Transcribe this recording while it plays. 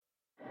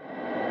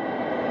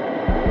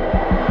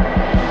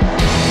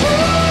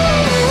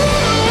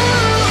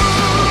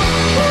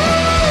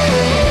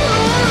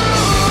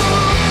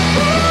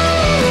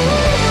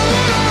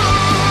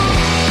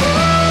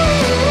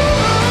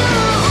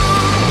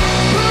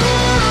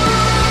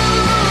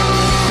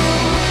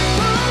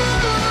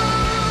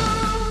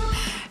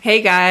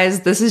Hey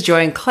guys, this is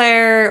Joy and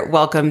Claire.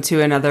 Welcome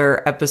to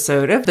another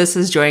episode of This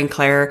is Joy and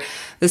Claire.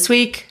 This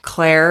week,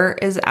 Claire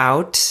is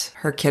out.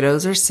 Her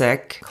kiddos are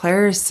sick.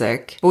 Claire is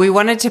sick. But we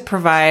wanted to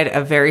provide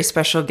a very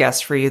special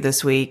guest for you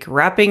this week,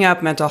 wrapping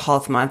up Mental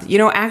Health Month. You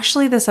know,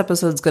 actually, this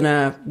episode's going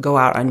to go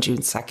out on June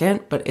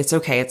 2nd, but it's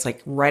okay. It's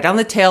like right on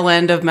the tail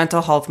end of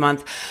Mental Health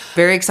Month.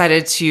 Very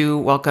excited to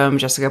welcome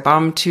Jessica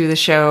Baum to the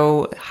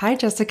show. Hi,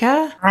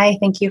 Jessica. Hi,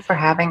 thank you for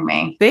having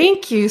me.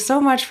 Thank you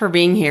so much for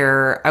being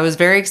here. I was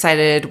very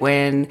excited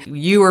when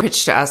you were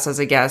pitched to us as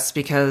a guest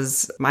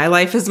because my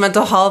life is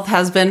mental health,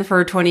 has been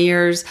for 20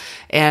 years.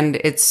 And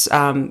it's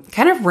kind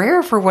of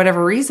rare for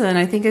whatever reason.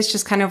 I think it's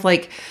just kind of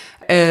like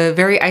a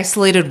very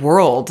isolated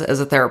world as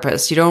a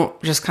therapist. You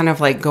don't just kind of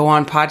like go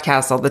on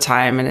podcasts all the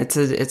time. And it's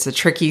a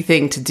tricky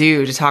thing to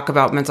do, to talk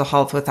about mental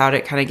health without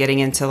it kind of getting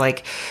into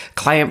like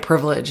client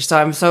privilege. So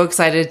I'm so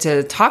excited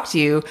to talk to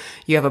you.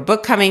 You have a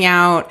book coming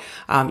out.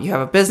 You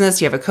have a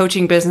business. You have a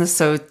coaching business.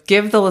 So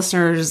give the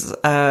listeners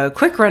a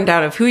quick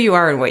rundown of who you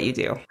are and what you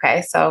do.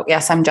 Okay. So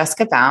yes, I'm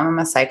Jessica Baum. I'm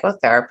a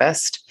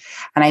psychotherapist.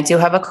 And I do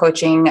have a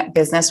coaching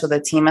business with a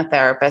team of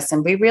therapists.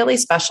 And we really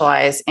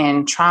specialize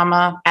in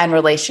trauma and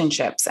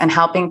relationships and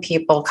helping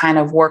people kind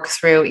of work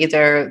through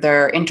either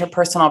their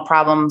interpersonal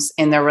problems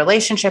in their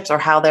relationships or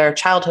how their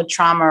childhood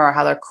trauma or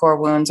how their core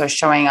wounds are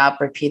showing up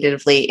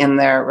repeatedly in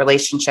their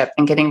relationship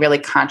and getting really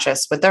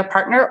conscious with their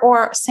partner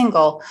or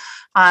single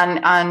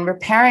on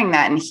repairing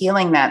that and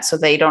healing that so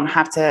they don't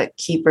have to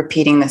keep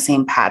repeating the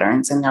same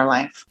patterns in their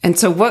life. And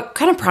so what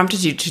kind of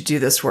prompted you to do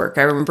this work?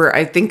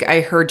 I think I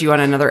heard you on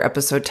another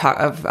episode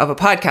of a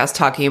podcast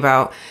talking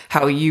about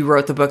how you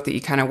wrote the book that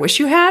you kind of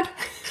wish you had.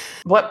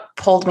 What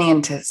pulled me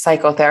into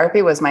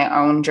psychotherapy was my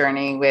own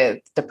journey with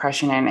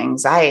depression and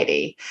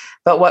anxiety.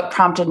 But what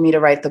prompted me to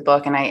write the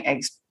book, and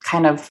I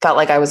kind of felt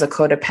like I was a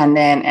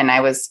codependent, and I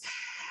was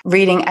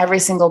reading every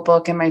single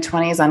book in my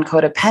 20s on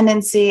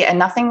codependency, and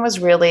nothing was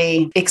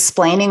really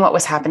explaining what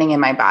was happening in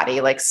my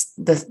body, like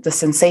the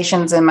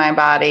sensations in my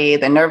body,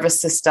 the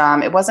nervous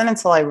system. It wasn't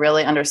until I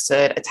really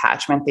understood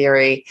attachment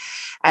theory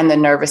and the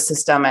nervous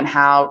system and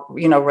how,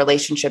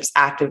 relationships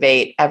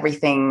activate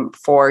everything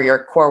for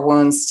your core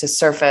wounds to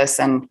surface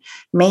and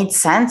made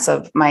sense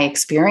of my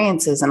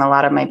experiences and a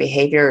lot of my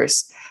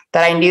behaviors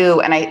that I knew.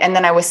 And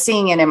then I was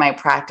seeing it in my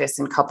practice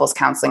in couples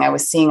counseling. I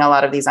was seeing a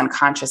lot of these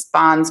unconscious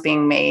bonds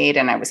being made,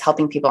 and I was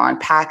helping people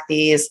unpack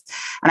these.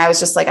 And I was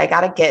just like, I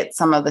got to get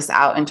some of this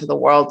out into the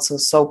world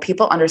so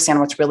people understand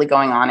what's really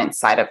going on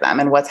inside of them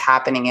and what's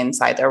happening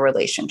inside their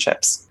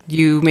relationships.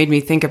 You made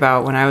me think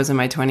about when I was in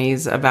my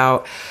 20s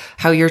about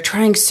how you're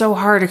trying so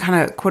hard to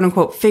kind of quote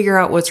unquote figure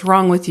out what's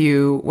wrong with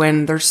you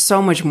when there's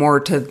so much more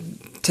to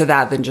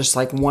that than just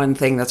like one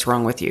thing that's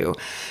wrong with you.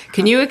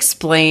 Can you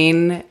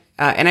explain,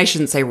 and I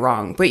shouldn't say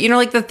wrong, but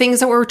like the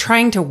things that we're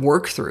trying to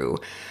work through?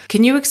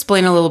 Can you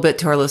explain a little bit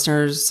to our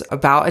listeners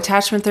about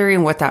attachment theory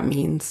and what that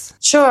means?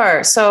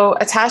 Sure. So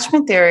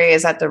attachment theory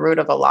is at the root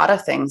of a lot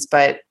of things,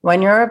 but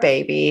when you're a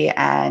baby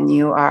and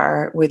you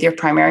are with your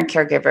primary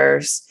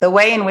caregivers, the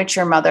way in which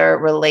your mother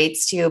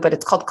relates to you, but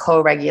it's called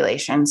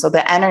co-regulation. So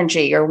the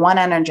energy, you're one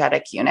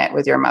energetic unit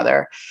with your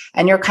mother,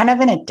 and you're kind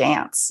of in a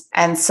dance.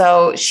 And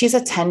so she's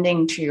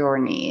attending to your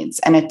needs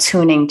and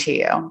attuning to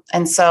you.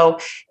 And so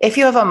if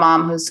you have a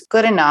mom who's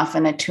good enough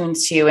and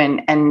attunes to you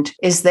and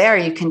is there,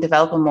 you can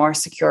develop a more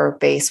secure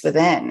base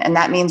within. And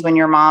that means when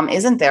your mom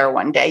isn't there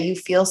one day, you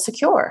feel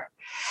secure.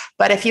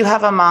 But if you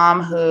have a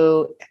mom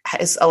who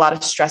has a lot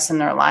of stress in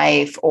their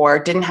life or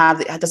doesn't have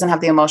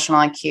the emotional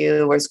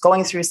IQ or is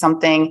going through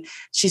something,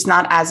 she's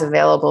not as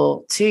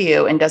available to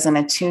you and doesn't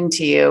attune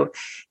to you,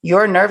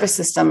 your nervous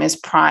system is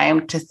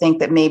primed to think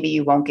that maybe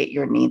you won't get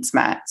your needs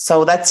met.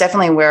 So that's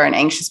definitely where an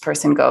anxious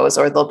person goes,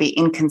 or they'll be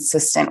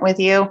inconsistent with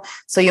you.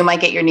 So you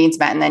might get your needs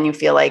met and then you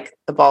feel like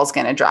the ball's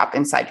going to drop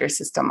inside your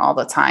system all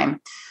the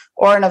time.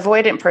 Or an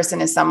avoidant person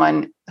is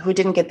someone who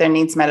didn't get their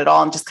needs met at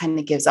all and just kind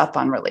of gives up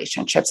on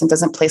relationships and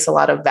doesn't place a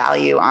lot of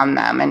value on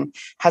them and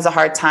has a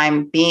hard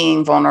time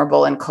being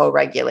vulnerable and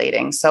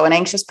co-regulating. So an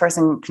anxious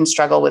person can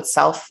struggle with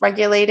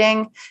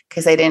self-regulating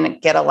because they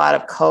didn't get a lot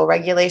of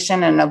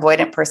co-regulation. And an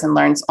avoidant person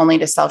learns only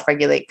to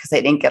self-regulate because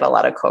they didn't get a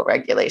lot of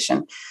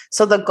co-regulation.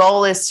 So the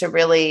goal is to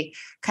really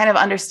kind of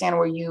understand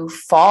where you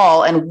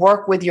fall and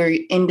work with your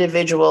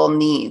individual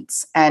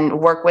needs and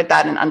work with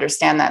that and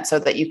understand that so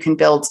that you can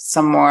build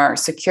some more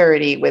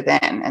security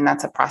within. And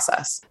that's a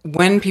process.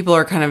 When people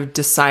are kind of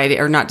deciding,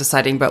 or not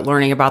deciding, but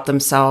learning about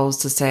themselves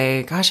to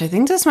say, gosh, I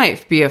think this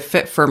might be a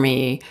fit for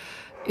me.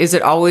 Is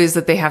it always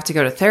that they have to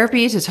go to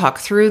therapy to talk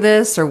through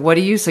this? Or what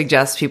do you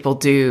suggest people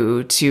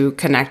do to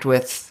connect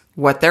with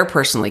what they're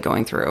personally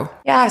going through?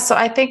 Yeah. So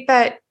I think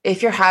that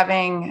if you're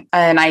having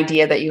an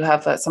idea that you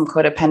have some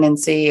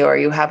codependency or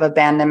you have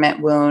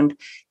abandonment wound,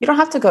 you don't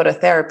have to go to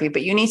therapy,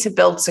 but you need to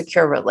build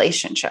secure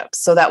relationships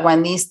so that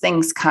when these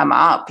things come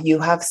up, you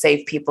have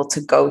safe people to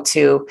go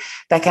to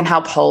that can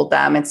help hold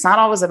them. It's not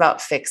always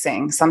about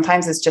fixing.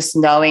 Sometimes it's just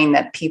knowing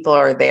that people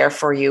are there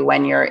for you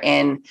when you're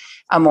in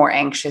a more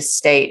anxious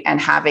state and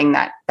having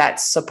that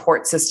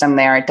support system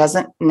there. It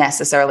doesn't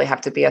necessarily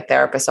have to be a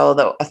therapist,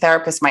 although a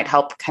therapist might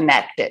help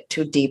connect it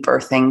to deeper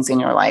things in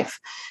your life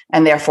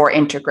and therefore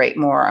integrate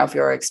more of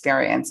your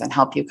experience and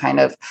help you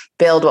kind of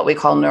build what we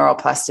call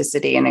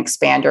neuroplasticity and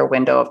expand your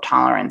window of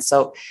tolerance.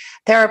 So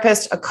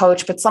therapist, a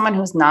coach, but someone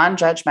who's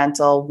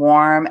non-judgmental,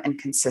 warm and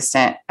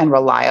consistent and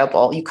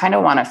reliable. You kind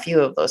of want a few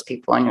of those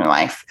people in your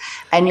life,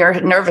 and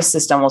your nervous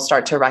system will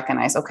start to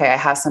recognize, okay, I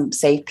have some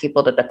safe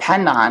people to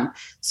depend on.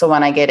 So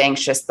when I get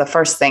anxious, the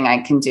first thing I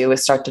can do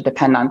is start to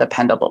depend on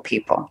dependable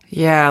people.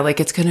 Yeah, like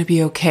it's going to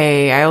be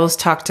okay. I always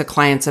talk to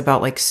clients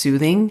about like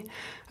soothing,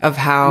 of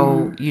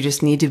how you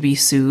just need to be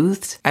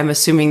soothed. I'm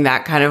assuming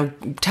that kind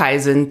of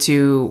ties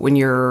into when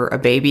you're a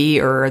baby,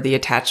 or the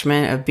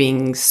attachment of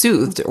being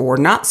soothed or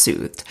not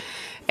soothed.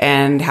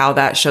 And how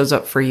that shows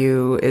up for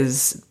you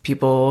is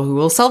people who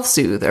will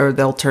self-soothe, or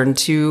they'll turn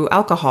to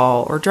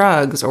alcohol or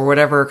drugs or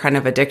whatever kind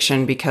of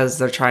addiction because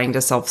they're trying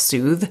to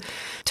self-soothe.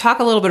 Talk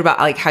a little bit about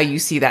like how you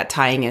see that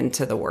tying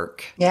into the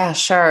work. Yeah,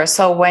 sure.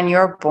 So when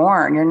you're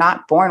born, you're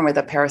not born with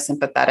a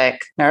parasympathetic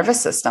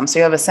nervous system. So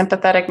you have a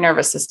sympathetic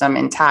nervous system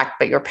intact,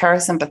 but your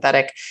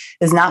parasympathetic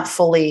is not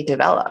fully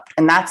developed.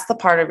 And that's the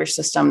part of your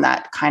system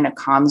that kind of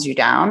calms you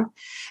down.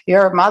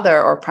 Your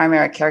mother or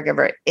primary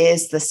caregiver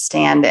is the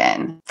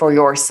stand-in for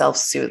your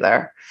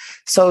self-soother.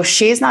 So if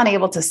she's not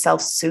able to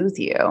self-soothe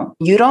you,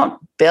 you don't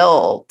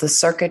build the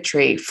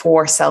circuitry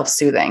for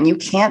self-soothing. You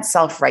can't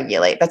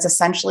self-regulate. That's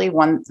essentially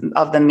one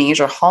of the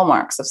major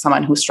hallmarks of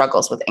someone who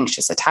struggles with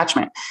anxious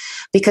attachment.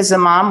 Because the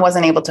mom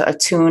wasn't able to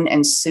attune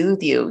and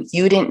soothe you,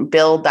 you didn't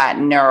build that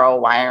neural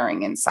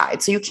wiring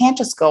inside. So you can't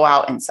just go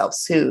out and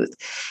self-soothe.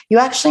 You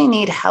actually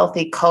need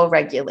healthy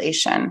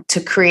co-regulation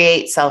to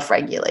create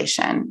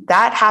self-regulation.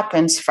 That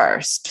happens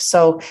first.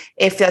 So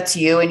if that's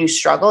you and you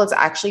struggle, it's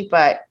actually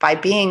but by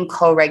being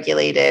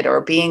co-regulated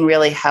or being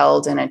really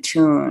held and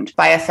attuned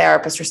by a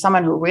therapist or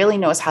someone who really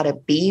knows how to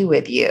be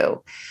with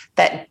you,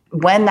 that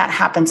when that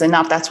happens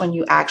enough, that's when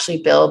you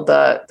actually build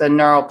the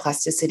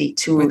neuroplasticity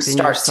to within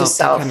start to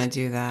self kind of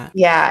do that.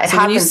 Yeah, it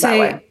happens that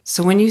way.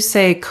 So when you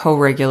say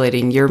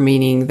co-regulating, you're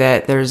meaning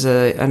that there's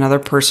another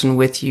person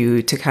with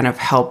you to kind of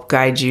help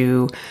guide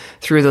you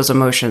through those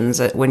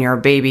emotions. When you're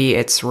a baby,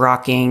 it's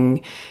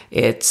rocking,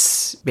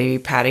 it's maybe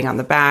patting on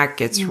the back,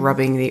 it's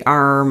rubbing the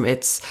arm,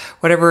 it's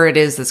whatever it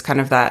is that's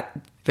kind of that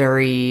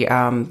very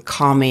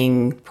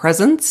calming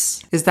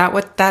presence. Is that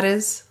what that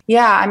is?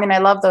 Yeah, I mean, I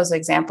love those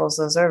examples.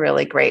 Those are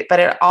really great. But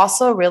it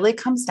also really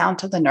comes down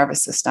to the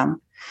nervous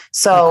system.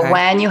 So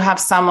when you have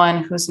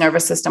someone whose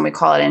nervous system, we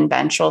call it in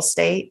ventral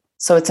state.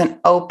 So it's an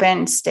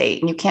open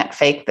state and you can't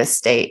fake this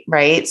state,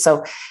 right?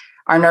 So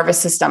our nervous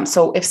system.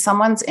 So if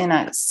someone's in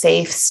a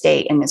safe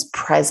state and is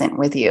present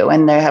with you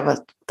and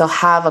they'll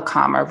have a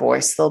calmer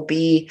voice, they'll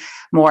be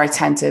more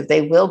attentive,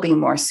 they will be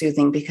more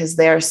soothing because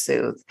they're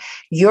soothed.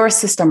 Your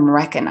system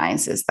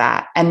recognizes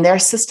that, and their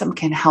system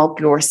can help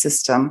your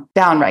system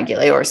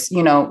downregulate,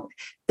 or,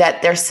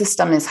 that their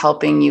system is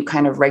helping you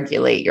kind of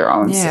regulate your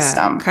own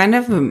system. Kind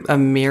of a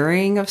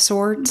mirroring of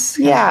sorts.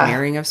 Yeah.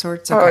 Mirroring of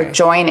sorts. Okay. Or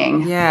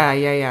joining.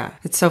 Yeah.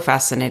 It's so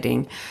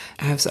fascinating.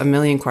 I have a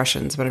million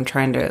questions, but I'm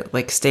trying to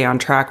stay on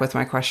track with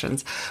my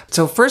questions.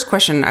 So first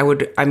question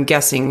I'm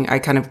guessing, I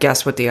kind of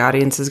guess what the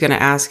audience is going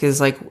to ask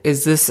is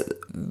is this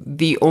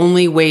the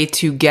only way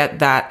to get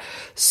that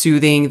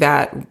soothing,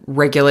 that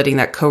regulating,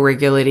 that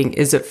co-regulating?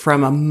 Is it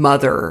from a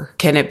mother?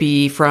 Can it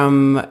be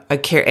from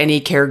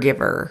any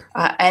caregiver?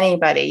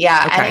 Anybody.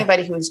 Yeah. Okay.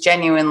 Anybody who's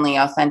genuinely,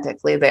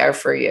 authentically there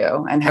for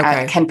you and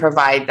can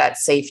provide that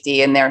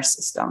safety in their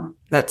system.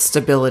 That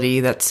stability,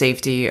 that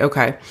safety.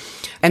 Okay.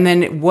 And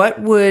then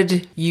what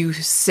would you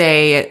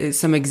say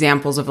some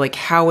examples of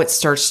how it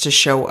starts to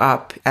show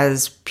up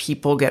as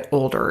people get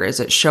older? Does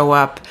it show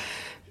up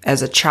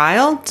as a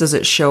child? Does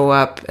it show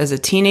up as a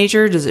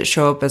teenager? Does it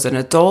show up as an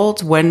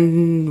adult?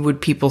 When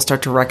would people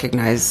start to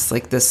recognize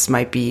this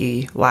might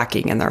be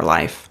lacking in their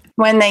life?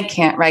 When they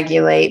can't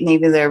regulate,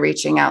 maybe they're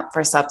reaching out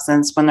for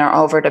substance, when they're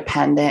over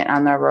dependent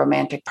on their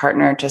romantic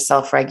partner to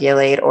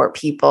self-regulate, or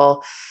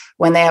people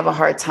when they have a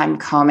hard time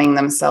calming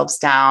themselves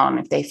down,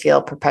 if they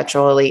feel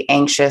perpetually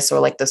anxious or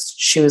like the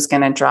shoe's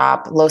going to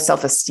drop. Low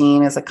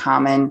self-esteem is a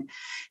common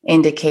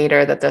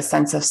indicator that the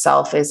sense of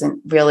self isn't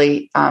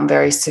really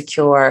very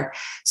secure.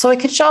 So it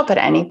could show up at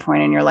any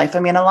point in your life. I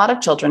mean, a lot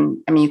of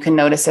children, you can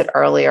notice it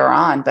earlier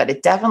on, but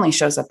it definitely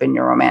shows up in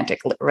your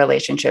romantic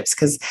relationships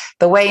because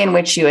the way in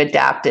which you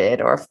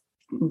adapted or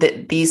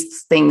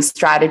these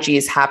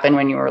strategies happen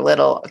when you were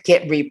little,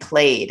 get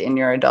replayed in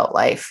your adult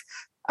life.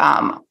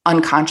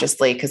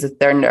 Unconsciously, because it's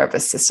their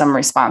nervous system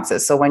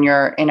responses. So when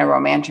you're in a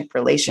romantic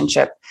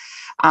relationship,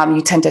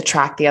 you tend to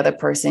attract the other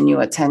person.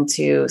 You tend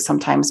to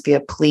sometimes be a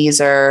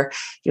pleaser.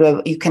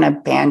 You can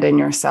abandon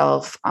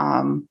yourself.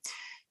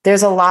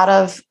 there's a lot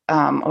of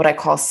what I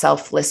call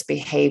selfless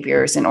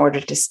behaviors in order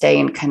to stay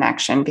in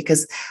connection,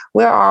 because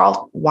we're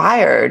all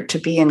wired to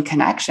be in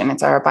connection.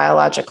 It's our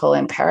biological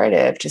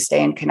imperative to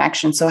stay in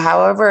connection. So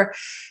however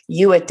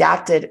you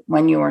adapted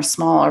when you were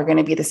small are going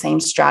to be the same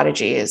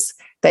strategies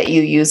that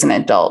you use an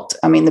adult.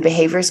 I mean, the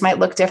behaviors might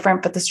look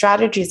different, but the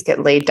strategies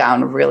get laid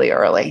down really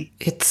early.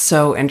 It's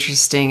so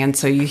interesting. And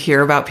so you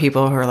hear about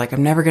people who are like,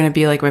 I'm never going to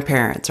be like my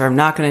parents, or I'm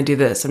not going to do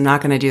this, I'm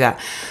not going to do that.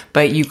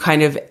 But you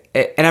kind of,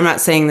 and I'm not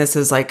saying this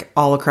is like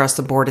all across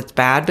the board, it's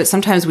bad, but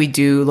sometimes we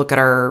do look at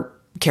our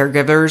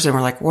caregivers and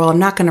we're like, well, I'm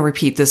not going to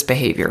repeat this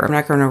behavior. I'm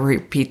not going to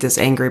repeat this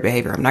angry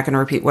behavior. I'm not going to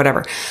repeat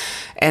whatever.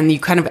 And you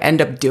kind of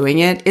end up doing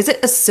it. Is it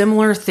a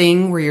similar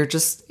thing where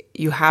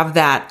you have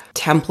that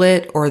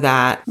template or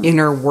that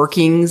inner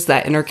workings,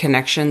 that inner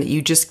connection that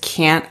you just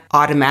can't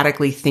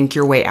automatically think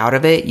your way out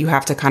of it? You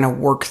have to kind of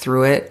work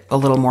through it a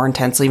little more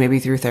intensely, maybe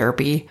through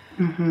therapy.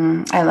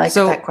 Mm-hmm. I like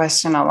that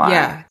question a lot.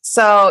 Yeah.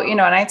 So, and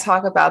I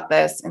talk about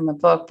this in the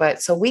book,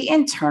 but so we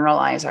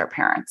internalize our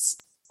parents.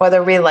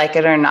 Whether we like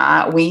it or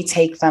not, we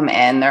take them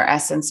in. Their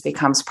essence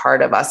becomes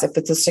part of us. If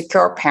it's a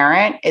secure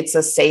parent, it's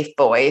a safe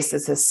voice.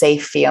 It's a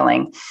safe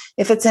feeling.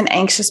 If it's an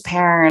anxious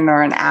parent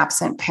or an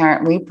absent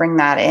parent, we bring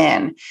that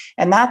in.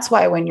 And that's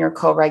why when you're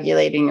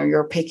co-regulating or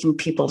you're picking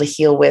people to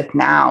heal with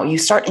now, you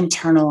start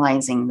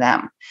internalizing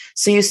them.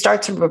 So you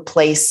start to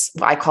replace,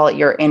 I call it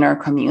your inner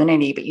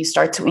community, but you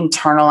start to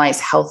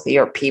internalize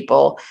healthier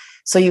people.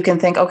 So you can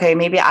think, okay,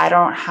 maybe I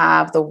don't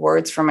have the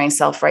words for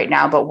myself right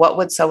now, but what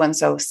would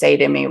so-and-so say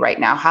to me right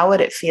now? How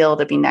would it feel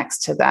to be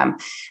next to them?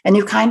 And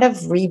you kind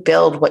of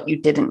rebuild what you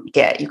didn't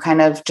get. You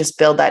kind of just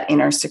build that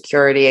inner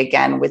security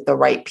again with the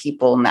right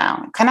people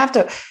now. You kind of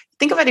have to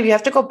think of it, if you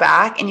have to go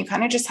back and you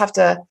kind of just have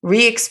to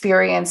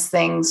re-experience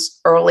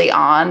things early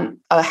on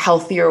a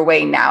healthier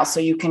way now, so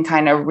you can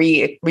kind of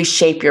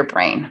reshape your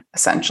brain,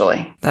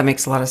 essentially. That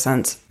makes a lot of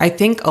sense. I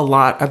think a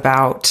lot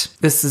about,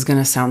 this is going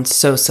to sound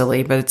so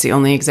silly, but it's the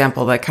only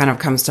example that kind of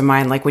comes to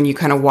mind. Like when you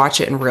kind of watch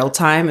it in real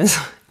time is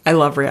I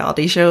love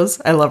reality shows.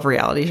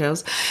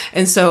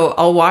 And so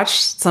I'll watch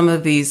some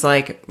of these,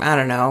 like, I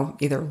don't know,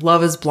 either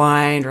Love is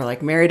Blind or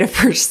like Married at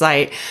First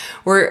Sight,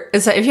 where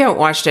it's, if you haven't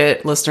watched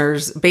it,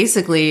 listeners,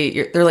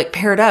 basically they're like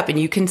paired up and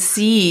you can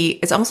see,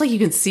 it's almost like you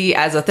can see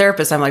as a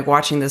therapist, I'm like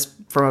watching this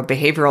from a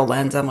behavioral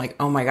lens. I'm like,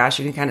 oh my gosh,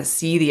 you can kind of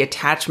see the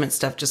attachment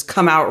stuff just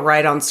come out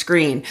right on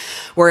screen.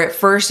 Where at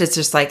first it's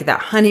just like that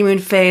honeymoon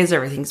phase,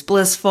 everything's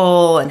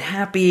blissful and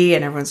happy.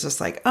 And everyone's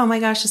just like, oh my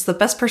gosh, it's the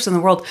best person in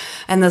the world.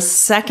 And the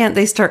second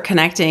they start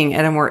connecting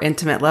at a more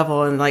intimate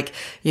level and like,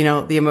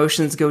 the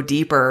emotions go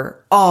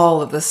deeper,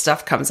 all of this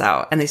stuff comes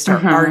out and they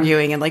start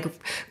arguing and like,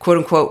 quote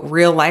unquote,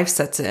 real life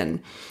sets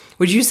in.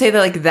 Would you say that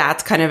like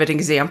that's kind of an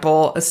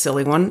example, a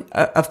silly one,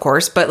 of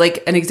course, but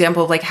like an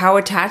example of like how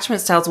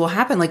attachment styles will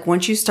happen? Like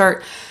once you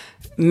start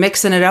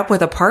mixing it up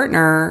with a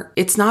partner,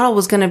 it's not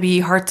always going to be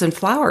hearts and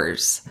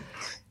flowers.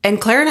 And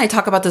Claire and I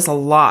talk about this a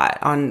lot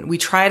we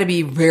try to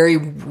be very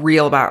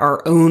real about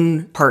our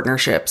own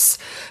partnerships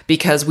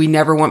because we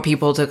never want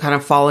people to kind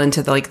of fall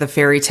into the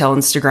fairy tale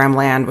Instagram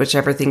land, which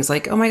everything's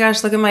like, oh my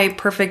gosh, look at my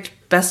perfect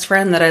best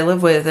friend that I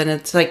live with. And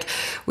it's like,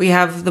 we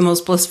have the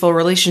most blissful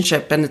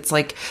relationship. And it's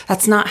like,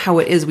 that's not how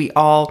it is.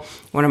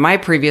 One of my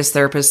previous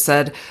therapists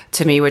said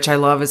to me, which I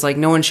love, is like,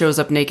 no one shows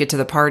up naked to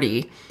the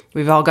party.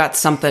 We've all got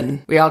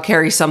something. We all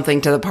carry something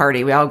to the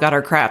party. We all got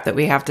our crap that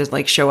we have to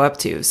like show up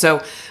to.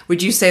 So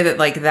would you say that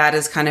like that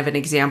is kind of an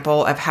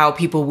example of how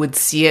people would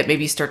see it,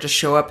 maybe start to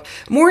show up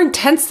more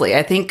intensely?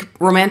 I think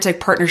romantic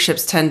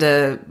partnerships tend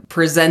to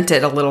present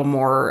it a little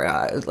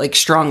more like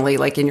strongly,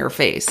 like in your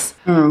face.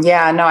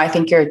 Yeah, no, I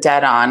think you're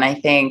dead on. I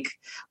think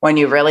when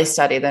you really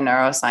study the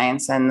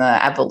neuroscience and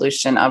the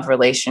evolution of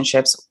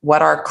relationships,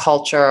 what our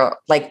culture,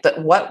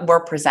 what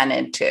we're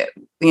presented to,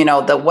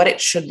 what it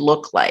should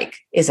look like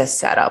is a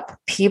setup.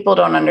 People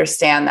don't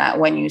understand that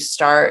when you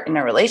start in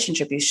a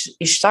relationship,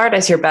 you start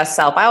as your best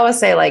self. I always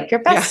say like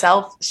your best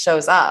self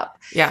shows up.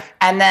 Yeah.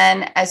 And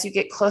then as you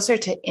get closer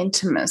to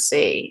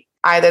intimacy,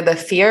 either the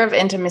fear of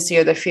intimacy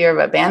or the fear of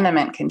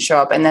abandonment can show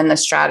up, and then the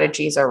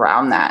strategies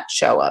around that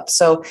show up.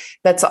 So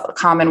that's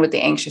common with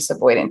the anxious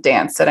avoidant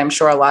dance that I'm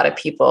sure a lot of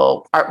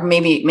people are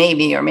maybe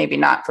or maybe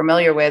not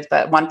familiar with,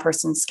 but one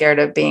person's scared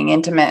of being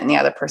intimate and the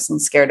other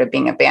person's scared of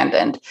being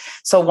abandoned.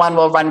 So one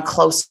will run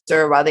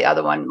closer while the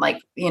other one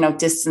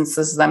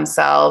distances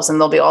themselves, and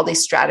there'll be all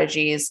these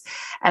strategies.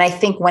 And I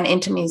think when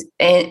intimacy,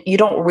 you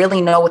don't really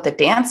know what the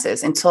dance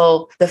is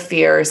until the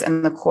fears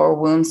and the core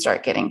wounds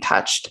start getting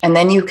touched. And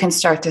then you can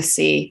start to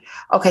see,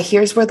 okay,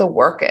 here's where the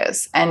work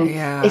is. And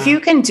if you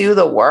can do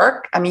the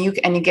work, I mean, you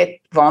get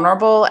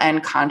vulnerable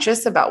and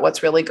conscious about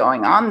what's really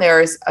going on,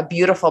 there's a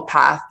beautiful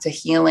path to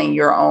healing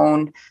your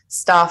own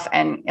stuff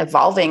and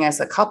evolving as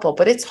a couple.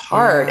 But it's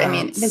hard. I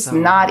mean, it's so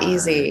not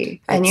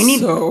easy. And you need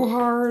so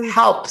hard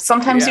help.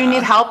 Sometimes you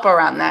need help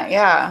around that.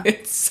 Yeah.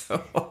 It's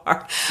so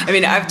hard. I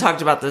mean, I've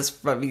talked about this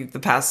for the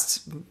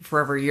past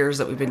forever years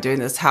that we've been doing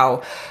this,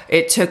 how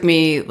it took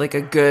me like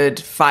a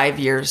good 5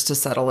 years to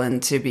settle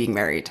into being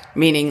married.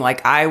 Meaning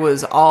like I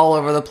was all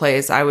over the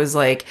place. I was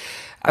like,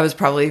 I was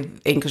probably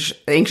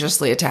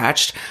anxiously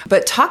attached.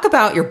 But talk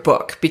about your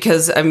book,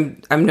 because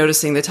I'm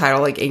noticing the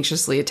title, like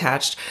Anxiously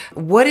Attached.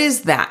 What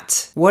is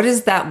that? What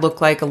does that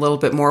look like a little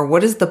bit more?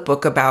 What is the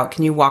book about?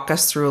 Can you walk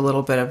us through a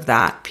little bit of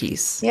that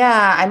piece?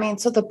 Yeah, I mean,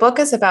 so the book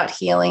is about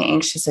healing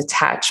anxious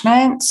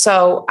attachment.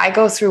 So I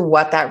go through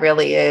what that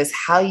really is,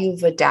 how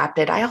you've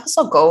adapted. I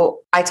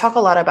talk a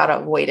lot about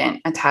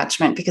avoidant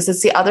attachment because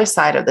it's the other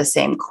side of the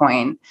same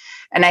coin.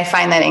 And I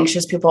find that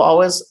anxious people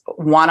always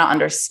want to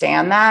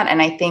understand that. And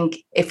I think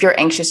if you're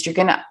anxious,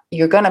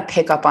 you're gonna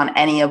pick up on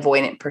any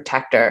avoidant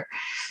protector.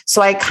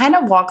 So I kind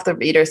of walk the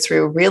reader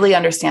through really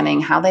understanding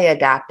how they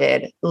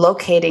adapted,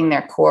 locating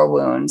their core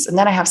wounds. And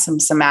then I have some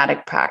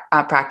somatic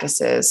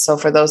practices. So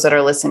for those that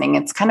are listening,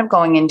 it's kind of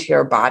going into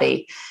your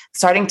body,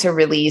 starting to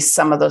release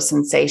some of those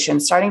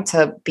sensations, starting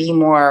to be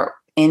more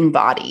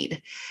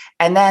embodied.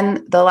 And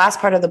then the last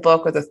part of the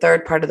book, or the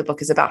third part of the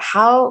book, is about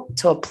how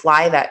to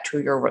apply that to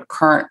your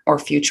current or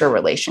future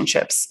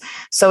relationships.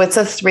 So it's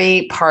a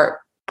 3-part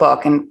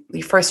book. And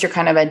first, you're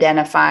kind of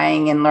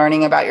identifying and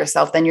learning about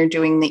yourself. Then you're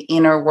doing the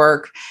inner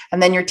work.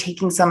 And then you're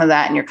taking some of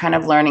that and you're kind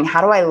of learning,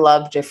 how do I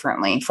love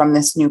differently from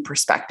this new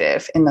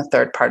perspective in the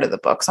third part of the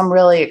book? So I'm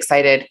really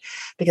excited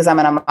because I'm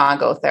an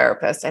Imago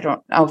therapist. I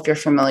don't know if you're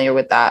familiar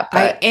with that.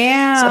 But I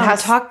am.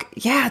 So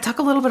talk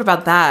a little bit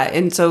about that.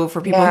 And so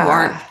for people who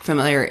aren't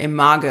familiar,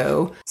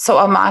 Imago.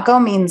 So Imago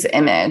means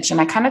image.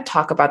 And I kind of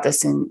talk about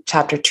this in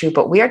chapter 2,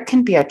 but we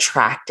can be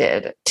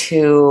attracted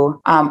to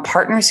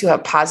partners who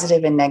have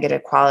positive and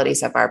negative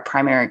qualities of our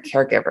primary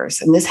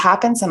caregivers. And this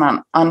happens on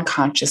an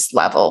unconscious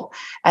level.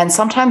 And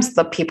sometimes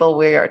the people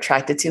we are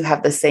attracted to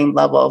have the same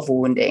level of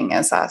wounding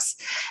as us.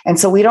 And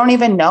so we don't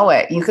even know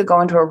it. You could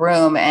go into a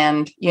room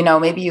and,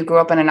 maybe you grew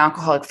up in an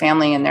alcoholic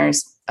family and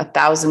there's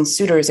 1,000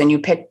 suitors and you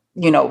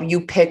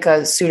pick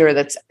a suitor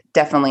that's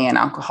definitely an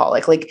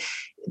alcoholic. Like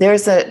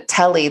there's a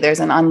there's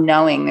an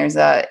unknowing, there's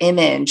a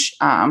image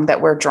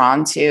that we're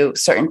drawn to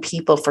certain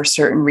people for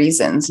certain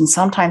reasons. And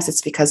sometimes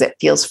it's because it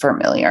feels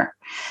familiar.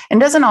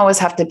 And it doesn't always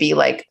have to be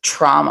like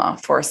trauma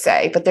per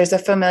se, but there's a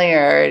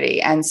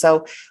familiarity. And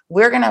so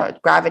we're going to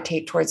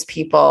gravitate towards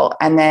people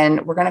and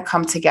then we're going to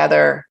come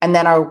together and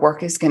then our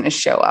work is going to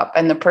show up.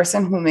 And the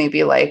person who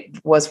maybe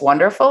was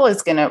wonderful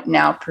is going to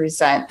now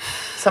present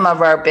some of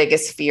our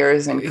biggest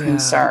fears and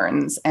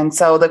concerns. And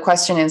so the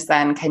question is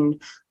then, can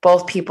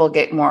both people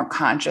get more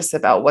conscious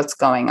about what's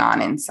going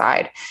on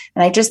inside?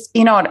 And I just,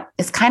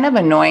 it's kind of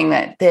annoying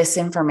that this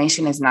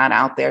information is not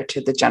out there to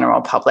the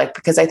general public,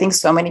 because I think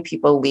so many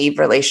people leave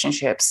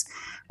relationships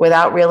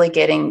without really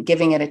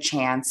giving it a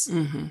chance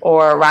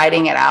or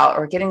riding it out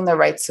or getting the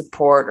right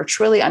support or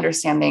truly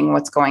understanding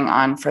what's going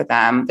on for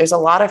them. There's a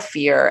lot of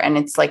fear. And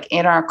it's like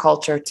in our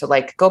culture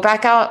to go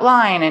back out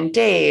line and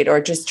date or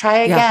just try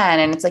again.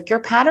 And it's like your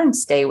patterns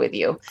stay with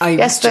you. I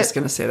was just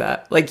going to say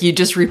that. You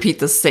just repeat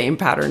the same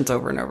patterns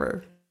over and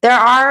over. There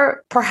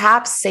are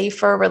perhaps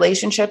safer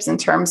relationships in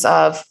terms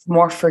of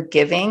more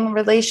forgiving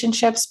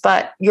relationships,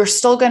 but you're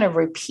still going to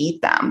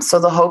repeat them. So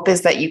the hope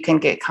is that you can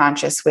get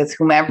conscious with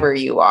whomever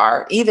you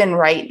are, even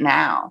right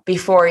now,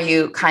 before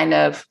you kind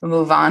of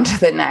move on to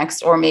the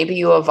next, or maybe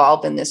you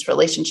evolve in this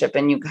relationship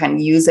and you can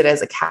use it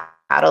as a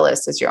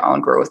catalyst as your own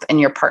growth, and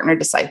your partner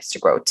decides to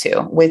grow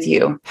too with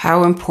you.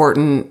 How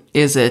important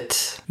is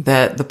it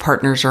that the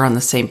partners are on the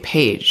same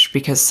page?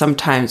 Because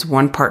sometimes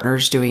one partner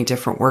is doing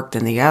different work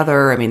than the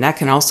other. I mean, that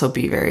can also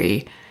be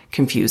very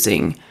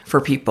confusing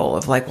for people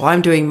of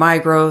I'm doing my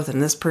growth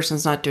and this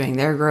person's not doing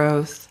their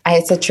growth.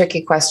 It's a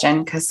tricky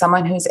question because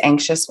someone who's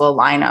anxious will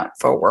line up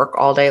for work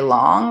all day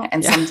long.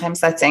 And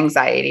sometimes that's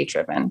anxiety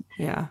driven.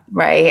 Yeah.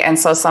 Right. And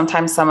so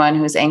sometimes someone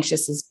who's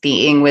anxious is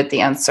being with the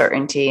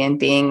uncertainty and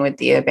being with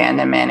the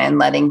abandonment and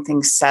letting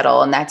things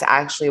settle. And that's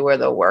actually where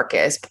the work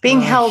is.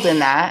 Being held in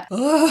that.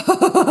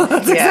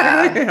 That's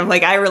exactly. I'm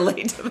I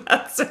relate to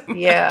that so much.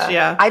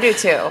 Yeah. I do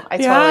too. I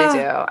totally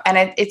do.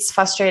 And it's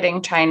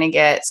frustrating trying to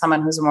get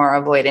someone who's more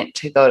avoidant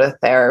to go to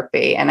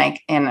therapy. And I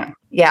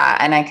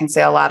can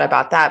say a lot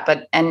about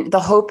that. And the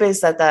hope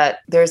is that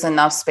there's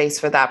enough space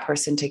for that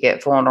person to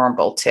get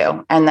vulnerable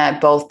too, and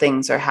that both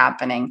things are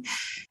happening.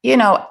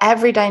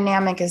 Every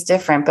dynamic is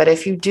different, but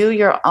if you do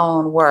your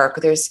own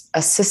work, there's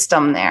a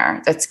system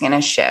there that's going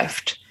to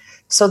shift.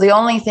 So the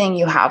only thing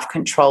you have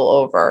control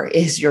over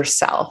is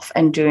yourself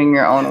and doing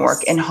your own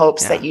work in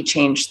hopes that you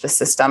change the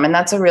system. And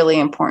that's a really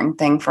important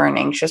thing for an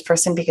anxious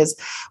person, because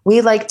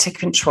we like to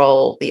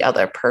control the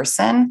other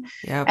person.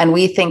 Yep. And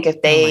we think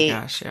if they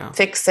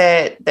fix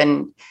it,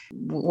 then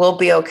we'll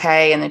be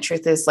okay. And the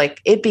truth is,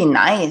 it'd be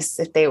nice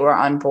if they were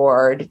on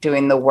board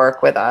doing the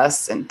work with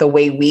us and the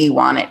way we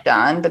want it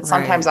done. But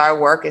sometimes our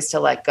work is to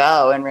let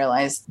go and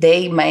realize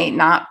that might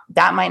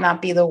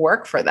not be the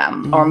work for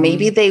them. Or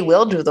maybe they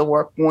will do the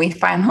work when we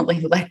finally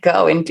let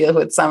go and deal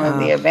with some of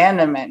the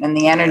abandonment and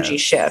the energy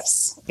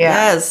shifts.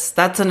 Yeah. Yes,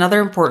 that's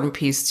another important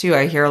piece too.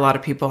 I hear a lot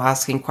of people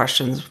asking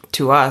questions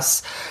to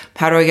us.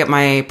 How do I get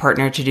my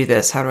partner to do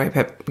this? How do I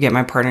get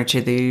my partner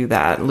to do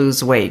that?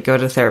 Lose weight, go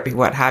to therapy,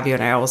 what have you.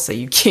 And I always say,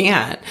 you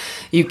can't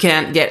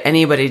get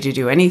anybody to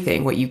do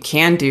anything. What you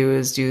can do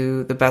is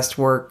do the best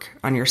work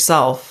on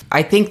yourself.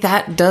 I think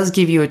that does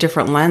give you a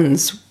different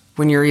lens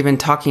when you're even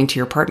talking to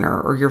your partner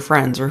or your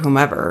friends or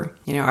whomever.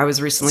 I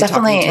was recently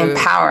definitely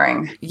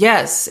empowering.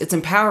 Yes, it's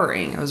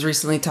empowering. I was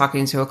recently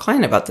talking to a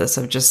client about this,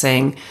 of just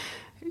saying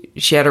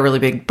she had a really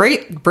big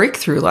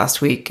breakthrough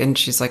last week. And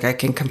she's like, I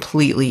can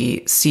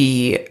completely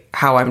see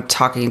how I'm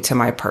talking to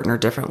my partner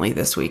differently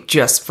this week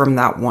just from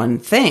that one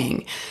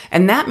thing.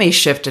 And that may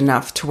shift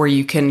enough to where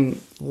you can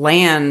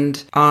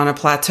land on a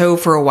plateau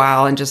for a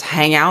while and just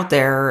hang out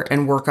there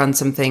and work on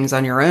some things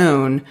on your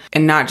own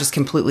and not just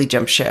completely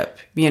jump ship,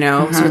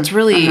 So it's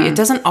really, it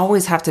doesn't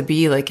always have to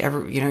be like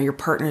your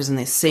partner's in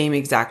the same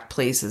exact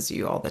place as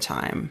you all the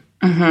time.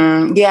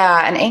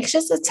 Yeah. An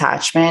anxious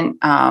attachment,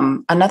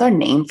 another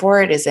name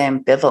for it is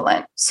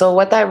ambivalent. So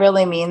what that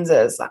really means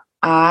is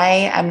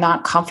I am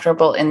not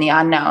comfortable in the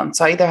unknown.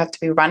 So I either have to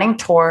be running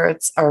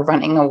towards or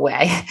running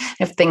away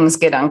if things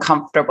get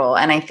uncomfortable.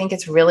 And I think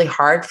it's really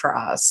hard for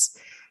us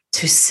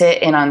to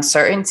sit in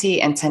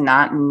uncertainty and to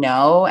not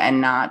know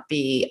and not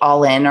be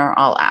all in or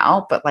all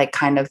out, but like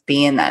kind of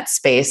be in that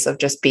space of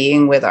just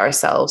being with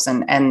ourselves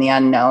and the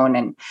unknown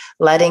and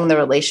letting the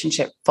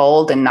relationship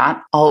fold and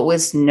not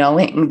always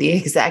knowing the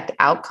exact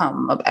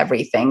outcome of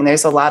everything.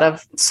 There's a lot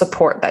of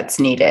support that's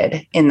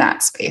needed in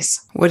that space.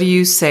 What do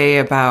you say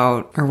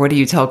about, or what do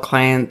you tell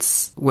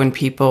clients when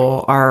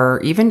people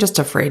are even just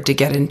afraid to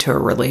get into a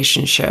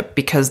relationship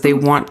because they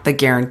want the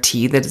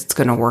guarantee that it's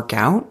going to work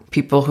out?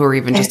 People who are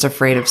even just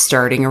afraid of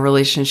starting a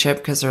relationship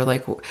because they're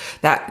like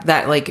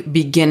that like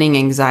beginning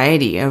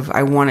anxiety of,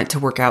 I want it to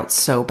work out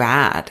so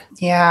bad.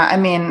 Yeah. I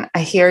mean,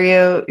 I hear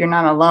you. You're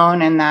not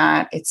alone in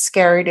that. It's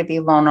scary to be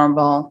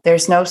vulnerable.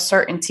 There's no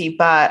certainty,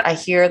 but I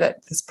hear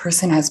that this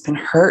person has been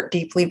hurt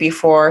deeply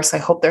before. So I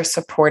hope they're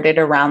supported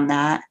around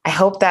that. I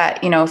hope that,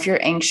 if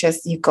you're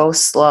anxious, you go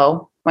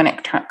slow when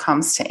it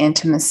comes to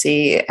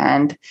intimacy.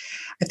 And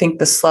I think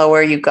the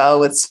slower you go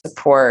with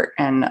support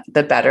and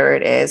the better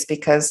it is,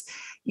 because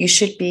you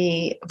should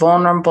be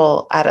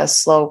vulnerable at a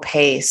slow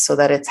pace so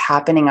that it's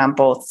happening on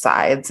both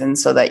sides and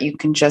so that you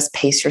can just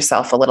pace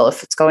yourself a little.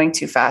 If it's going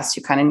too fast,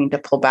 you kind of need to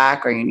pull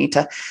back, or you need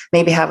to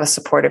maybe have a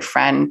supportive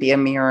friend be a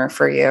mirror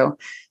for you.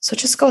 So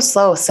just go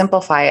slow,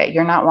 simplify it.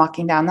 You're not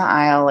walking down the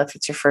aisle if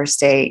it's your first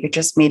date. You're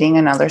just meeting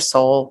another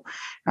soul.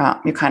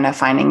 You're kind of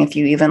finding if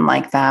you even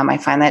like them. I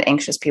find that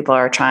anxious people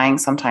are trying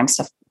sometimes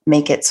to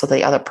make it so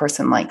the other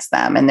person likes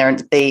them, and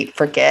they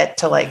forget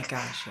to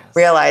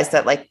realize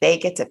that like they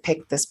get to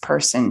pick this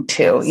person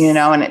too,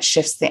 and it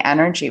shifts the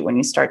energy when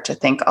you start to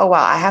think, oh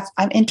wow,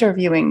 I'm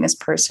interviewing this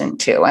person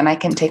too, and I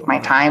can take my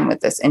time with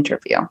this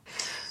interview.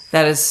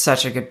 That is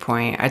such a good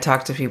point. I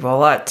talk to people a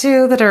lot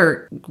too that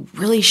are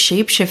really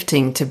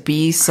shape-shifting to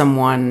be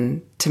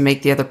someone to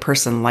make the other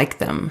person like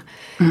them,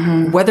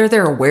 whether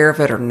they're aware of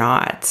it or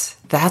not.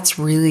 That's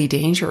really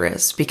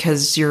dangerous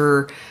because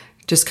you're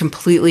just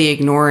completely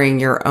ignoring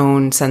your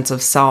own sense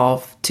of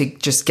self to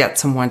just get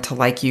someone to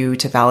like you,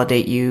 to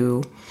validate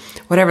you,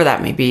 whatever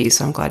that may be.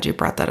 So I'm glad you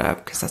brought that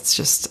up, because that's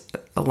just,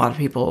 a lot of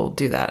people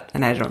do that.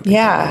 And I don't think they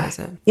realize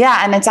it.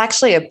 Yeah. And it's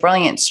actually a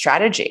brilliant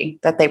strategy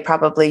that they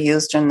probably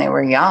used when they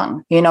were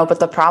young, but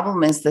the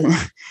problem is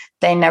that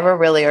they never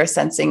really are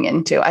sensing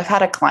into. I've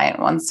had a client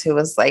once who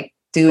was like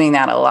doing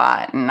that a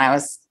lot. And I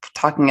was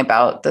talking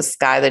about this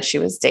guy that she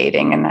was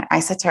dating. And I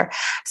said to her,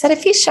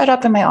 if he showed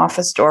up in my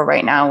office door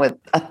right now with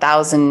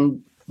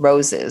 1,000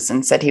 roses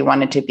and said he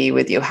wanted to be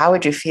with you, how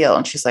would you feel?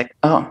 And she's like,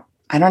 oh,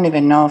 I don't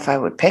even know if I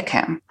would pick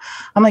him.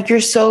 I'm like,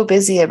 you're so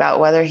busy about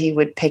whether he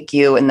would pick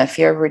you, and the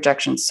fear of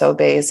rejection so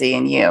busy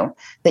in you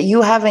that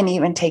you haven't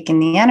even taken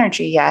the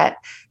energy yet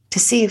to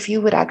see if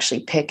you would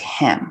actually pick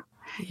him.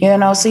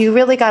 So you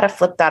really got to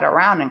flip that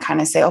around and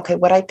kind of say, okay,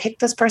 would I pick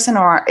this person,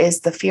 or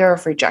is the fear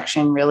of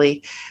rejection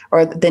really,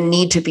 or the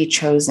need to be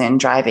chosen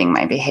driving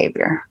my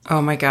behavior?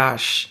 Oh my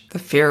gosh. The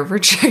fear of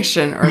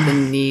rejection or the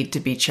need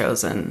to be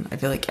chosen. I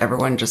feel like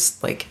everyone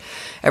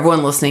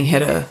listening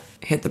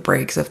hit the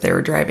brakes if they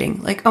were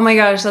driving. Like, oh my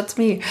gosh, that's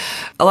me.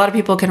 A lot of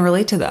people can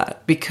relate to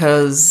that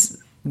because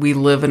we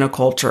live in a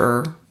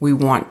culture. We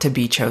want to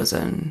be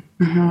chosen.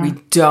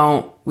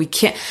 We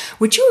can't.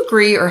 Would you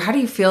agree, or how do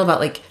you feel about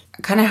like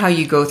kind of how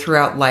you go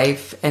throughout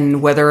life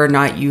and whether or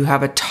not you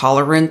have a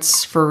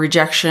tolerance for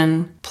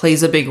rejection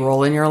plays a big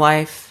role in your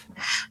life?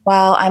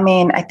 Well, I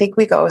mean, I think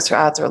we go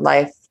throughout our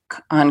life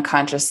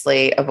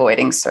unconsciously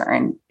avoiding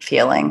certain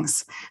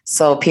feelings.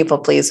 So people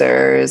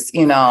pleasers,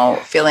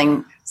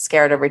 feeling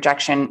scared of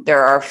rejection.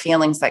 There are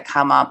feelings that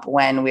come up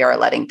when we are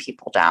letting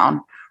people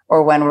down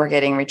or when we're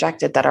getting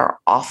rejected that are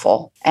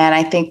awful. And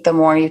I think the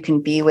more you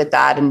can be with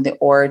that and the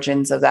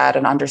origins of that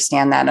and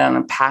understand that and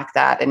unpack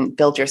that and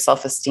build your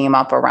self-esteem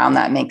up around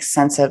that, make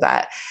sense of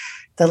that,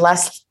 the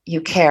less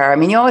you care. I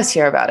mean, you always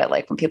hear about it,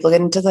 like when people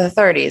get into their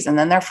 30s and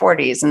then their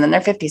 40s and then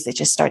their 50s, they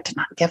just start to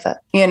not give it,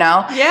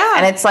 Yeah.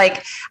 And it's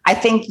like, I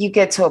think you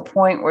get to a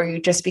point where you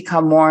just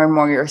become more and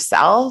more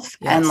yourself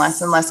and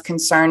less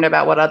concerned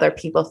about what other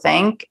people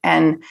think.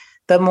 And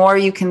the more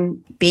you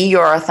can be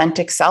your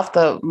authentic self,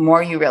 the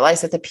more you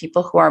realize that the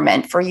people who are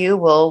meant for you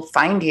will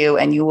find you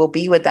and you will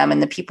be with them.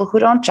 And the people who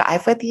don't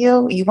jive with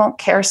you, you won't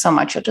care so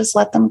much. You'll just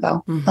let them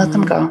go. Let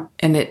them go.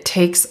 And it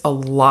takes a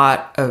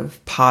lot of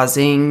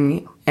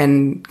pausing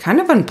and kind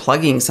of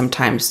unplugging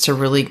sometimes to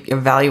really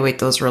evaluate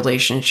those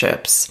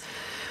relationships.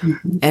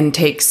 And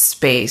take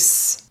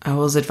space. I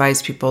always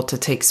advise people to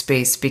take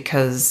space,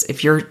 because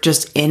if you're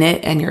just in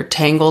it and you're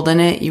tangled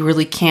in it, you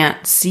really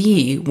can't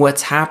see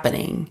what's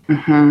happening.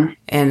 And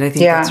I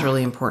think that's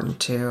really important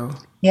too.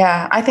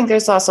 Yeah, I think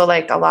there's also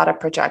like a lot of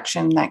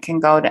projection that can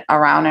go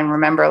around. And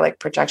remember, like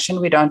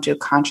projection, we don't do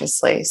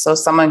consciously. So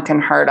someone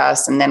can hurt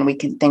us and then we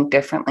can think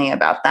differently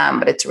about them.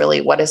 But it's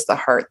really, what is the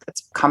hurt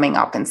that's coming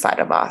up inside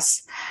of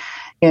us?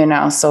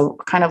 So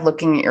kind of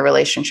looking at your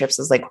relationships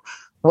is like,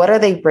 what are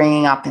they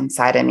bringing up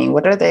inside of me?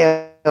 What are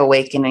they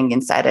awakening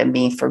inside of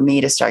me for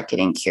me to start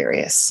getting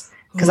curious?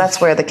 Because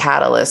that's where the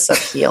catalyst of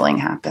healing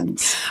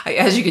happens.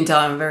 As you can tell,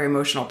 I'm a very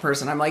emotional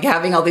person. I'm like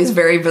having all these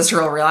very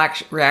visceral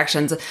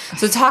reactions.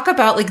 So talk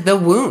about like the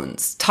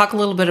wounds. Talk a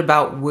little bit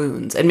about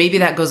wounds. And maybe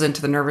that goes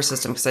into the nervous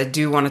system, because I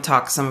do want to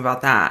talk some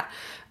about that.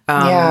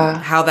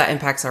 How that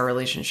impacts our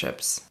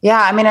relationships. Yeah.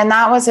 I mean, and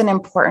that was an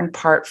important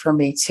part for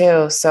me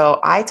too. So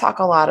I talk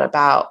a lot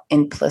about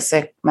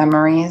implicit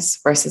memories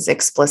versus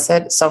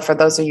explicit. So for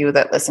those of you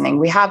that listening,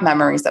 we have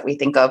memories that we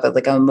think of as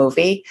like a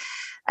movie.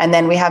 And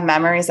then we have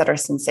memories that are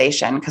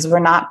sensation, because we're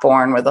not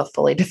born with a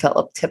fully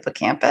developed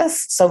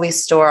hippocampus. So we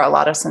store a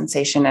lot of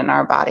sensation in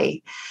our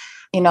body.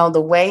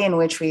 The way in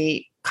which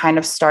we kind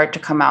of start to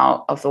come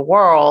out of the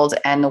world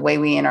and the way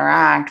we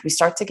interact, we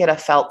start to get a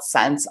felt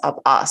sense of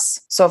us.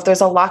 So if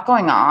there's a lot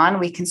going on,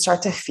 we can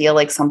start to feel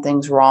like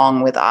something's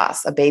wrong with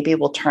us. A baby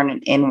will turn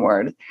it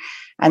inward.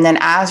 And then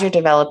as you're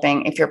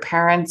developing, if your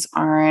parents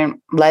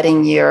aren't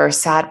letting your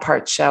sad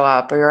parts show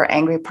up or your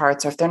angry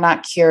parts, or if they're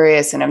not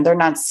curious and if they're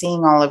not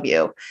seeing all of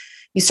you,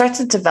 you start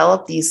to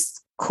develop these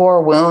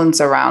core wounds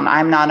around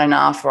I'm not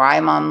enough, or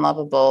I'm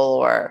unlovable,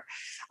 or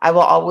I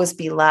will always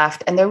be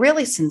left. And they're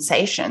really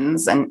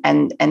sensations,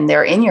 and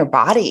they're in your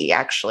body,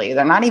 actually.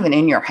 They're not even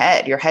in your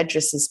head. Your head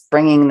just is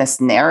bringing this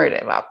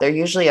narrative up. They're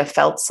usually a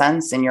felt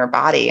sense in your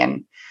body.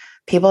 And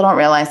people don't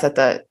realize that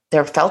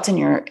they're felt in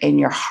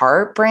your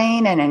heart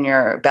brain and in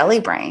your belly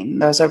brain.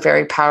 Those are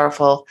very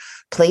powerful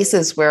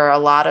places where a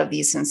lot of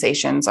these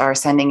sensations are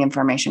sending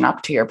information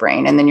up to your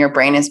brain. And then your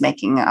brain is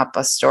making up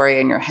a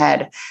story in your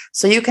head.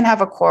 So you can have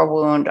a core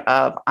wound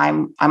of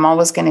I'm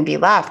always going to be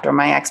left, or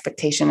my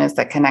expectation is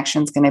that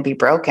connection's going to be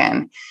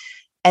broken.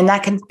 And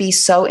that can be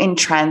so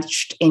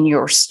entrenched in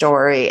your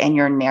story and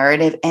your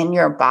narrative and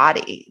your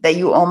body that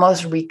you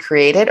almost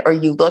recreate it, or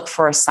you look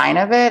for a sign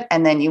of it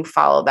and then you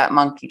follow that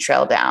monkey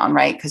trail down,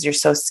 right? Because you're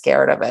so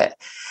scared of it.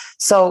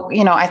 So,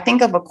 I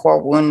think of a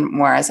core wound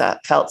more as a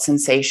felt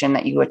sensation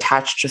that you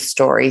attached a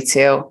story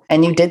to,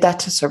 and you did that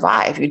to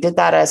survive. You did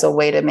that as a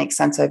way to make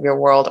sense of your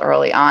world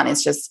early on.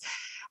 It's just,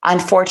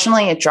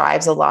 unfortunately, it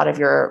drives a lot of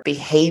your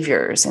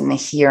behaviors in the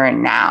here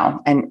and now.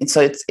 And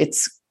so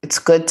it's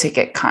good to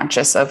get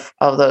conscious of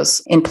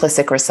those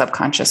implicit or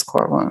subconscious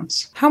core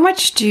wounds. How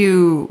much do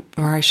you,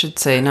 or I should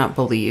say not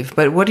believe,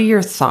 but what are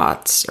your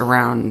thoughts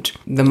around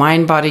the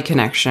mind-body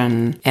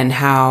connection and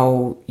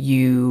how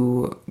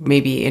you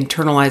maybe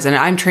internalize, and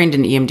I'm trained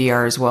in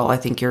EMDR as well. I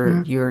think you're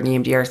an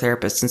EMDR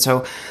therapist. And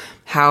so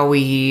how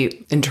we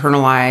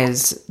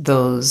internalize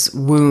those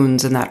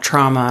wounds and that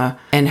trauma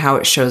and how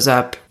it shows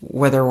up,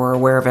 whether we're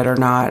aware of it or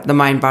not, the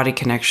mind-body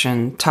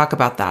connection. Talk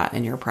about that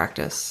in your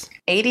practice.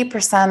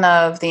 80%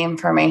 of the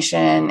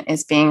information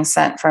is being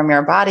sent from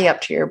your body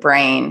up to your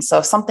brain. So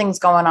if something's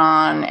going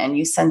on and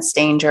you sense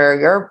danger,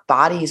 your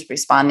body's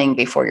responding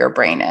before your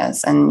brain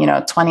is. And,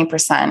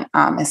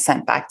 20% is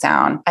sent back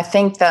down. I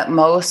think that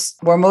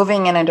we're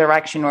moving in a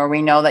direction where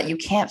we know that you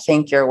can't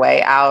think your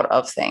way out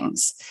of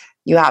things.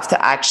 You have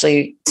to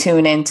actually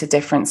tune into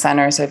different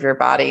centers of your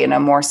body in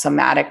a more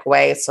somatic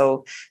way.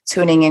 So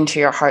tuning into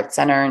your heart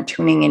center and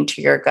tuning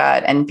into your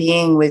gut and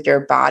being with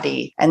your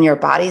body and your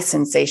body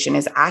sensation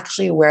is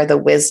actually where the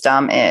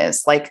wisdom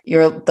is. Like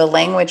the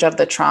language of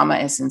the trauma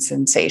is in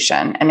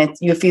sensation. And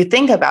if you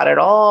think about it,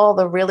 all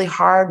the really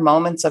hard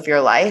moments of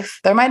your life,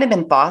 there might have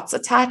been thoughts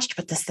attached,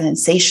 but the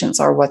sensations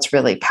are what's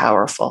really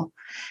powerful.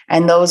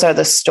 And those are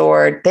the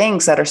stored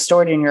things that are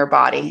stored in your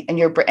body, and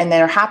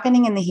they're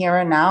happening in the here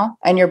and now.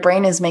 And your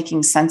brain is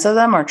making sense of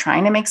them or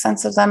trying to make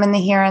sense of them in the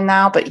here and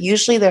now. But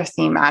usually they're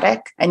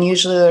thematic, and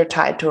usually they're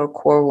tied to a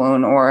core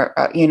wound or,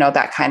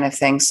 that kind of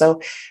thing.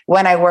 So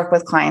when I work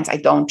with clients, I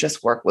don't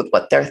just work with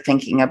what they're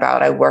thinking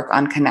about. I work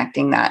on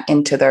connecting that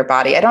into their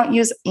body. I don't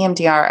use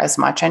EMDR as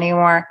much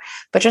anymore,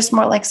 but just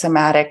more like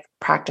somatic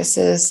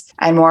practices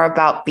and more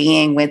about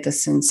being with the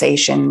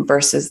sensation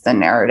versus the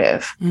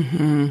narrative.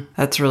 Mm-hmm.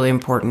 That's really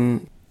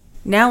important.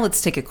 Now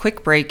let's take a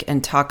quick break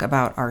and talk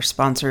about our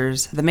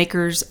sponsors, the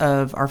makers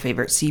of our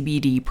favorite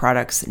CBD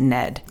products,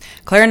 Ned.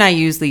 Claire and I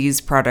use these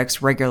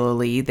products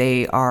regularly.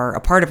 They are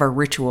a part of our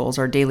rituals,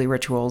 our daily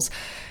rituals.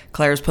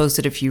 Claire's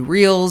posted a few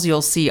reels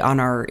you'll see on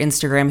our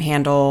Instagram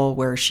handle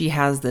where she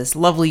has this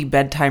lovely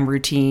bedtime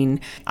routine.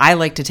 I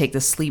like to take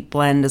the sleep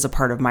blend as a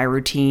part of my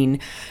routine.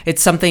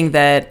 It's something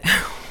that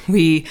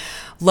we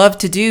love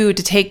to do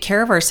to take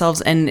care of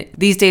ourselves. And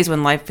these days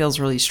when life feels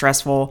really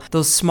stressful,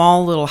 those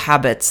small little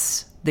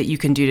habits that you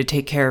can do to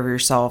take care of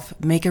yourself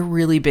make a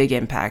really big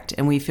impact.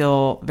 And we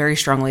feel very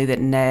strongly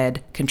that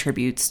Ned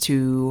contributes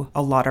to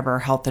a lot of our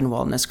health and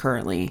wellness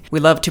currently. We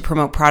love to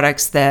promote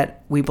products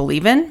that we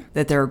believe in,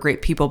 that there are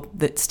great people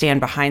that stand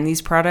behind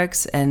these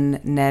products,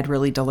 and Ned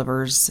really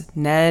delivers.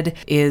 Ned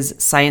is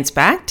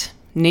science-backed,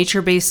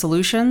 nature-based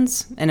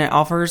solutions, and it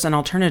offers an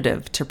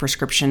alternative to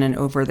prescription and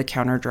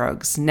over-the-counter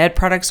drugs. Ned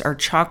products are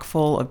chock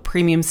full of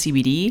premium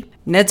CBD.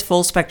 Ned's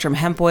full-spectrum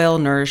hemp oil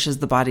nourishes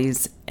the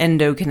body's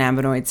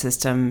endocannabinoid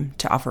system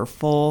to offer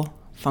full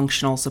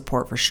functional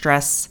support for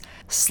stress,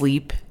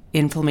 sleep,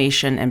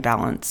 inflammation, and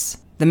balance.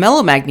 The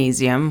Mellow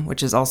Magnesium,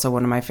 which is also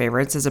one of my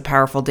favorites, is a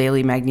powerful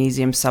daily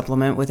magnesium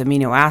supplement with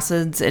amino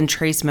acids and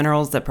trace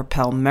minerals that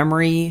propel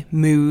memory,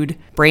 mood,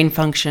 brain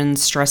function,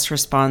 stress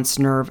response,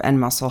 nerve and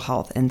muscle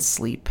health, and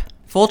sleep.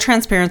 Full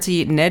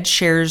transparency, Ned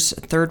shares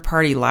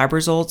third-party lab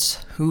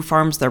results, who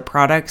farms their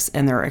products,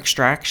 and their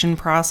extraction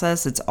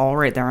process. It's all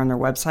right there on their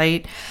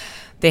website.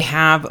 They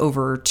have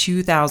over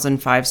 2,000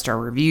 five-star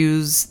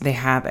reviews. They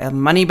have a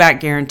money-back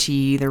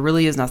guarantee. There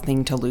really is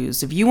nothing to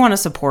lose. If you want to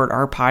support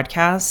our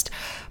podcast,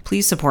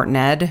 please support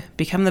Ned.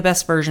 Become the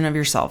best version of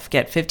yourself.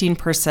 Get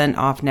 15%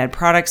 off Ned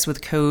products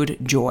with code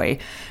JOY.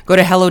 Go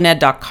to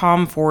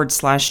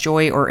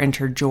helloned.com/joy or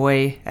enter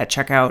JOY at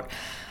checkout.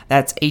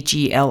 That's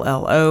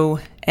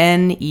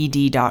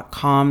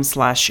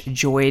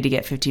HELLONED.com/joy to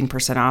get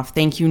 15% off.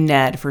 Thank you,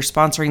 Ned, for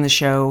sponsoring the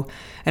show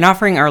and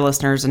offering our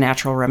listeners a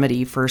natural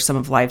remedy for some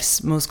of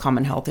life's most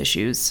common health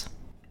issues.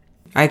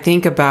 I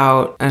think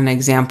about an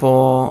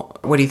example.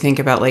 What do you think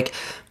about, like,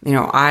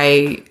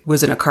 I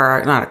was in not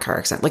a car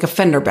accident, like a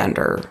fender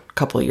bender a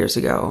couple of years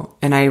ago.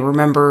 And I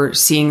remember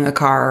seeing the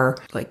car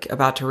like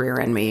about to rear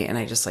end me, and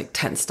I just like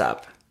tensed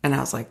up. And I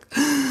was like,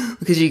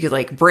 because you could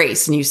like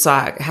brace and you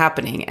saw it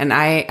happening. And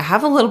I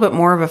have a little bit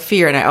more of a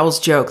fear. And I always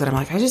joke that I'm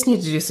like, I just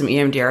need to do some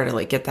EMDR to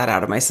like get that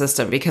out of my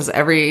system, because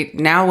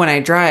now when I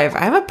drive, I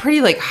have a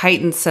pretty like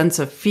heightened sense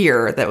of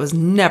fear that was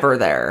never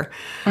there.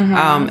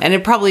 Mm-hmm. And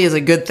it probably is a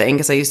good thing,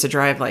 because I used to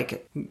drive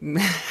like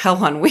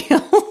hell on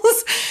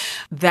wheels.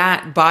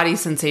 That body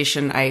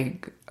sensation, I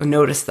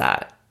noticed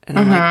that. And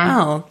I'm like,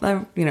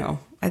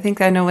 I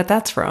think I know what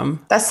that's from.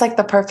 That's like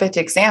the perfect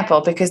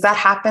example, because that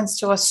happens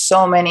to us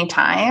so many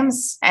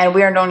times and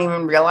we don't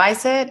even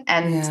realize it.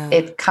 And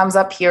it comes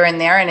up here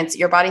and there, and it's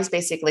your body's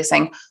basically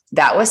saying,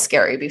 that was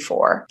scary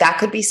before. That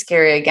could be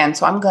scary again.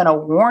 So I'm going to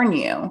warn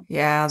you.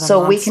 Yeah.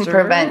 So we can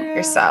prevent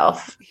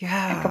yourself.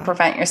 Yeah. You can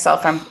prevent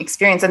yourself from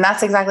experience. And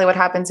that's exactly what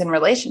happens in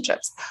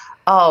relationships.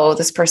 Oh,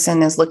 this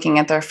person is looking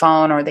at their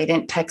phone, or they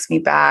didn't text me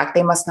back.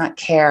 They must not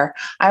care.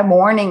 I'm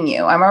warning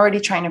you. I'm already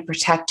trying to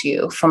protect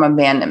you from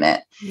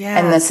abandonment. Yes.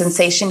 And the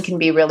sensation can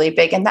be really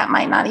big. And that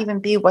might not even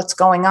be what's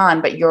going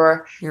on, but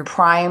you're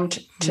primed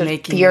to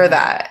fear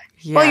that.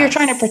 Yes. Well, you're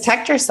trying to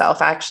protect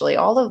yourself, actually.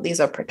 All of these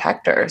are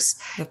protectors.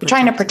 You're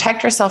trying to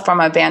protect yourself from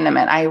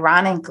abandonment.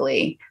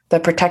 Ironically, the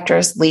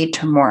protectors lead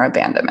to more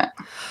abandonment.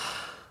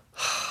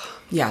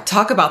 Yeah,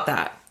 talk about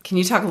that. Can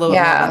you talk a little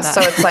bit more about that?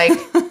 So it's like...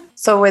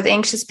 So with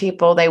anxious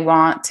people, they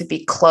want to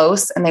be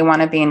close and they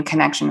want to be in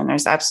connection. And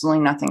there's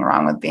absolutely nothing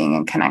wrong with being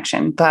in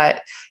connection.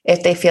 But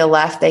if they feel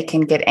left, they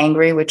can get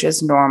angry, which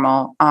is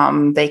normal.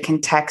 They can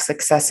text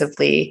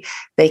excessively.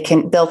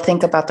 They'll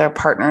think about their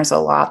partners a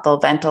lot. They'll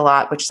vent a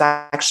lot, which is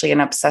actually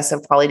an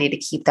obsessive quality to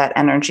keep that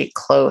energy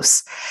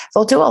close.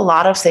 They'll do a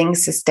lot of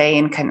things to stay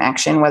in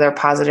connection, whether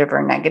positive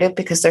or negative,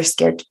 because they're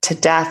scared to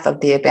death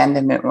of the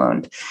abandonment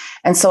wound.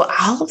 And so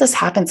all of this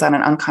happens on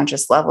an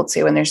unconscious level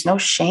too. And there's no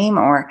shame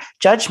or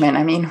judgment.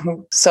 I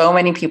mean, so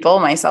many people,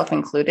 myself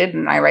included,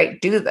 and I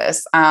do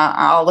this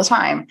all the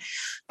time.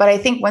 But I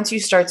think once you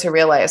start to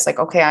realize, like,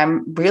 okay,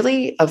 I'm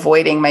really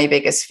avoiding my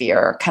biggest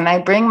fear. Can I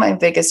bring my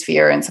biggest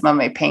fear and some of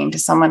my pain to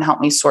someone help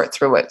me sort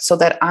through it, so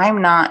that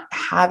I'm not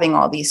having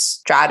all these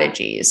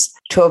strategies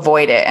to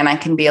avoid it, and I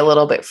can be a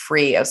little bit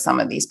free of some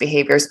of these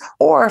behaviors?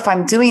 Or if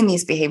I'm doing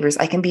these behaviors,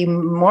 I can be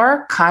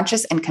more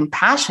conscious and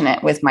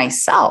compassionate with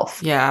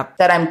myself that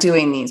I'm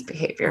doing these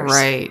behaviors.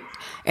 Right.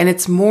 And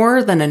it's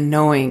more than a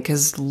knowing,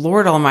 because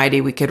Lord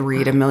Almighty, we could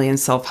read a million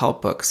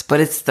self-help books, but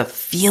it's the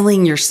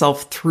feeling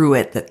yourself through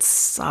it that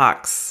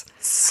sucks.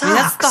 I mean,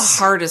 that's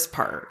the hardest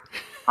part.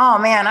 Oh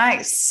man,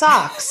 it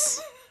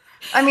sucks.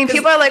 I mean,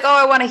 people are like, oh,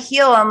 I want to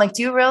heal. I'm like,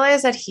 do you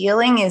realize that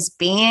healing is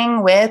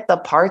being with the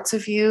parts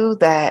of you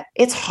that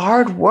it's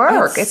hard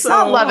work? It's so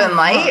not love and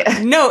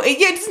light. No,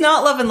 it's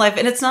not love and life.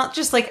 And it's not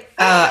just like,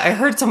 I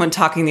heard someone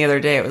talking the other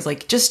day. It was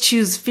like, just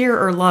choose fear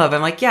or love.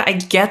 I'm like, yeah, I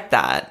get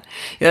that.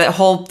 That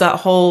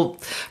whole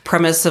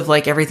premise of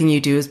like everything you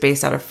do is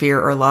based out of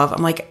fear or love.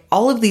 I'm like,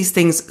 all of these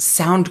things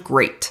sound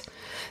great.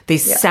 They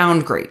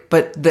sound great,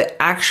 but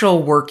the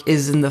actual work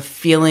is in the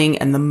feeling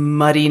and the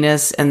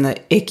muddiness and the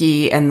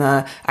icky and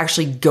the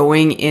actually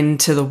going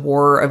into the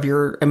war of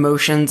your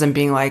emotions and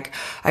being like,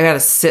 I got to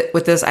sit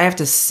with this. I have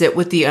to sit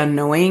with the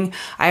unknowing.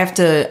 I have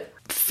to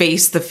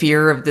face the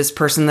fear of this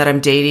person that I'm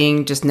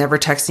dating just never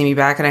texting me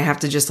back. And I have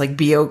to just like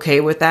be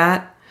okay with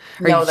that.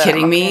 Are you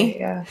kidding me?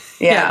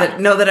 Yeah.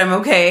 Know that I'm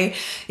okay.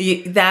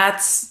 That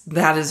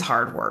is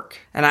hard work.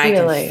 And I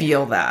can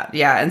feel that.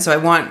 Yeah. And so I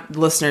want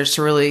listeners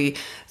to really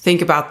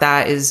think about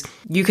that. Is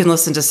you can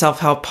listen to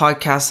self-help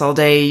podcasts all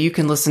day. You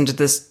can listen to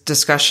this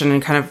discussion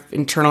and kind of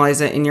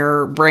internalize it in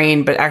your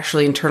brain, but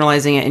actually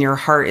internalizing it in your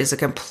heart is a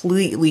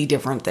completely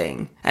different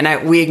thing.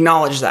 And we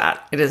acknowledge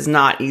that. It is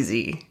not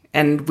easy.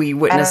 And we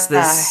witness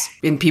this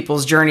in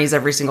people's journeys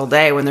every single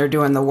day when they're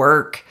doing the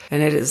work.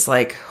 And it is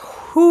like,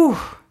 whew.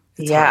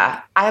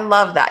 Yeah, I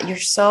love that. You're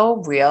so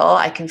real.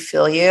 I can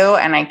feel you,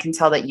 and I can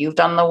tell that you've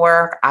done the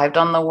work. I've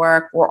done the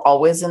work. We're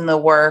always in the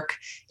work.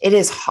 It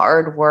is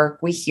hard work.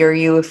 We hear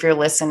you if you're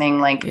listening.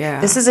 Like,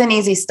 this isn't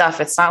easy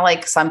stuff. It's not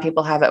like some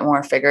people have it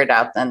more figured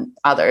out than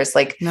others.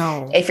 Like,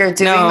 if you're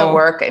doing the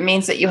work, it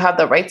means that you have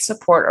the right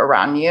support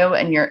around you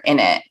and you're in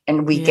it,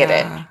 and we get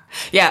it.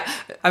 Yeah,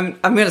 I'm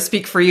going to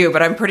speak for you,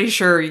 but I'm pretty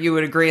sure you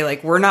would agree.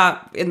 Like, we're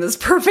not in this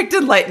perfect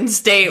enlightened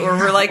state where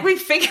we're like, we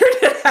figured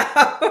it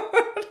out.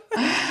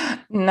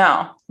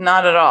 No,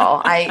 not at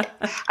all. I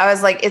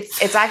was like,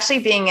 it's actually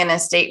being in a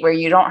state where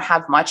you don't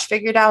have much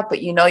figured out,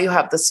 but you know you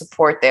have the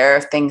support there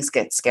if things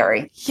get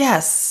scary.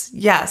 Yes.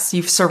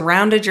 You've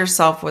surrounded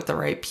yourself with the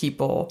right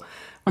people.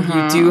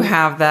 You do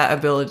have that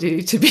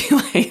ability to be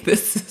like,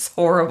 this is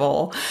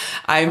horrible.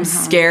 I'm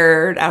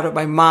scared out of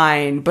my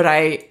mind, but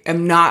I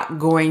am not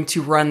going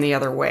to run the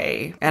other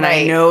way. And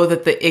I know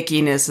that the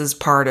ickiness is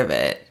part of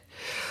it.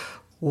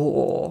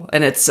 Ooh.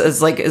 And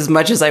it's like, as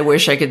much as I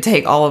wish I could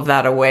take all of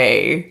that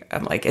away,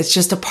 I'm like, it's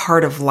just a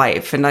part of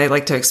life. And I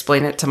like to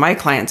explain it to my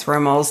clients where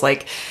I'm always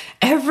like,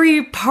 every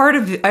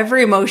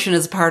emotion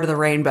is part of the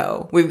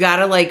rainbow. We've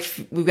got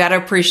to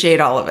appreciate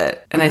all of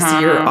it. And I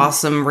see your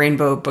awesome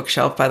rainbow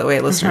bookshelf, by the way,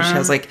 listeners. She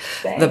has like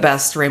the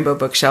best rainbow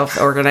bookshelf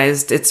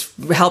organized. It's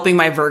helping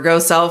my Virgo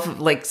self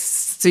like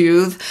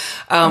soothe.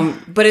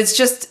 But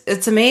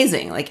it's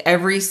amazing. Like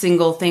every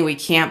single thing, we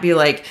can't be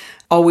like,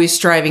 always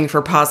striving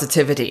for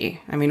positivity.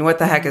 I mean, what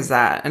the heck is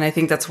that? And I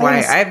think that's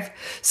why I've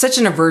such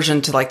an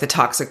aversion to like the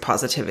toxic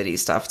positivity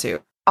stuff too.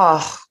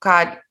 Oh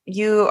God,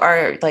 you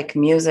are like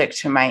music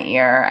to my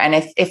ear. And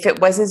if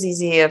it was as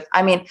easy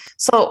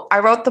so I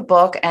wrote the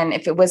book, and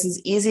if it was as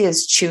easy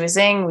as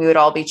choosing, we would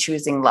all be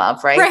choosing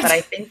love, right?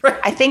 But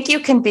I think you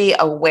can be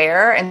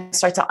aware and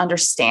start to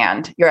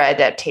understand your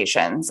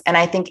adaptations. And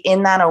I think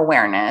in that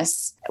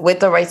awareness, with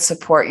the right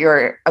support,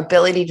 your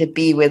ability to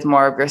be with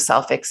more of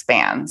yourself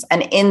expands.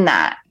 And in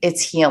that,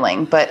 it's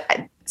healing. But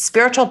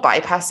spiritual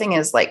bypassing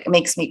is like,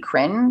 makes me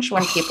cringe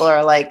when people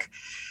are like,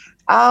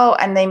 oh,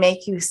 and they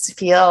make you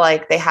feel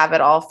like they have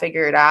it all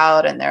figured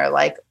out and they're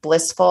like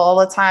blissful all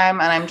the time.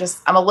 And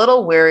I'm a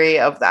little weary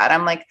of that.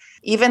 I'm like,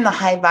 even the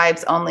high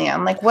vibes only.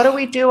 I'm like, what do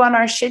we do on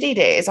our shitty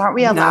days? Aren't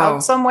we allowed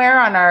somewhere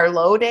on our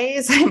low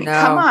days? I mean,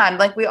 come on.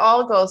 Like we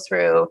all go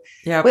through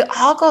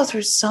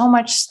so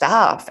much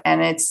stuff.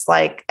 And it's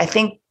like, I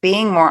think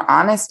being more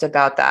honest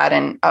about that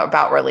and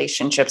about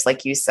relationships,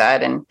 like you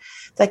said, and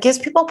that gives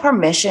people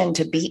permission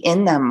to be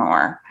in them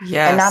more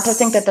and not to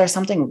think that there's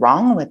something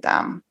wrong with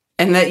them.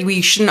 And that we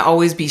shouldn't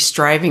always be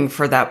striving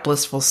for that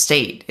blissful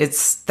state.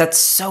 That's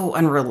so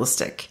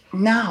unrealistic.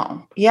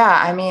 No. Yeah.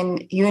 I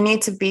mean, you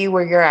need to be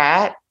where you're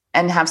at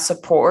and have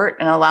support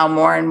and allow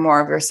more and more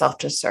of yourself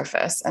to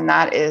surface. And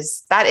that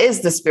is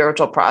the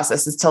spiritual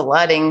process, is to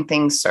letting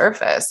things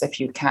surface if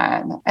you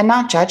can, and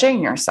not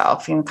judging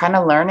yourself, kind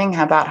of learning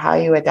about how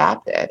you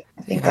adapted.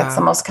 I think that's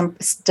the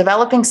most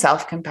developing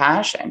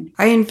self-compassion.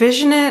 I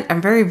envision it.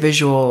 I'm very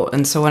visual.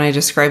 And so when I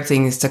describe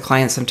things to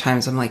clients,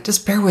 sometimes I'm like,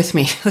 just bear with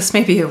me. This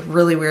may be a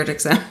really weird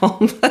example,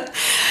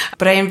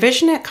 but I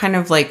envision it kind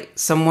of like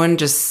someone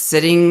just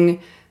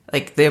sitting,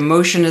 like the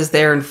emotion is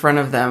there in front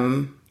of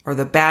them, or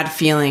the bad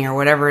feeling or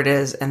whatever it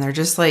is. And they're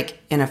just like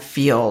in a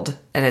field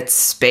and it's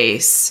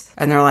space.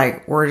 And they're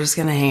like, we're just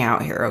going to hang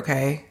out here.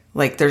 Okay.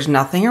 Like there's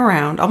nothing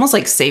around, almost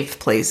like safe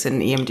place in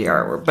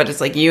EMDR, but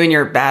it's like you and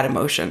your bad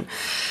emotion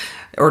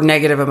or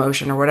negative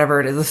emotion or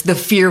whatever it is, the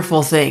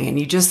fearful thing. And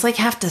you just like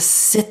have to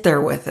sit there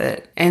with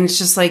it. And it's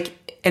just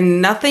like,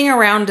 and nothing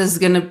around is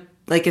going to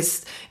like,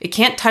 it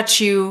can't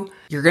touch you.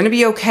 You're going to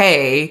be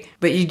okay,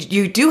 but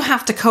you do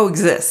have to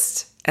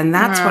coexist. And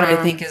that's what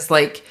I think is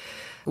like,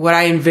 what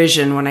I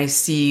envision when I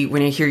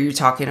hear you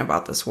talking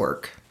about this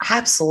work.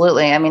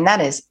 Absolutely. I mean,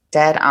 that is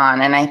dead on.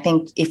 And I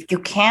think if you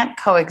can't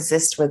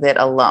coexist with it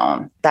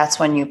alone, that's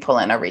when you pull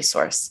in a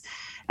resource.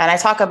 And I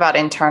talk about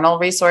internal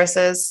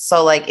resources.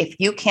 So like, if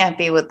you can't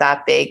be with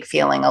that big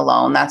feeling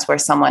alone, that's where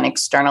someone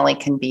externally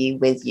can be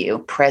with you,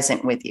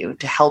 present with you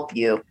to help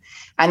you.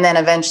 And then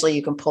eventually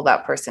you can pull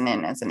that person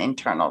in as an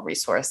internal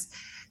resource.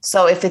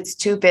 So if it's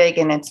too big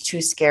and it's too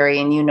scary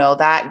and you know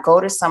that, go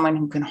to someone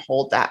who can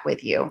hold that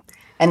with you.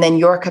 And then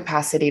your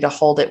capacity to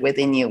hold it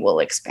within you will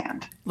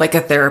expand. Like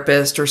a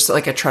therapist or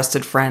like a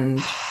trusted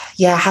friend.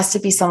 Yeah, it has to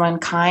be someone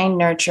kind,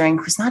 nurturing,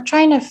 who's not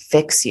trying to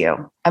fix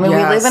you. I mean,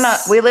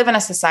 Yes. we live in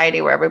a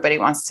society where everybody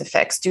wants to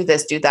fix, do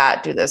this, do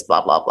that, do this,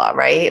 blah, blah, blah,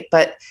 right?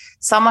 But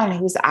someone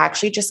who's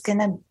actually just going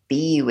to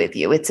be with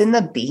you. It's in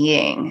the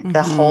being,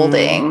 the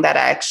holding that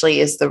actually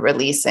is the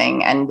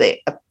releasing and the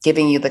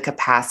giving you the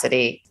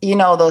capacity. You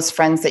know, those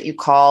friends that you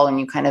call and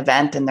you kind of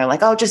vent and they're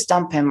like, oh, just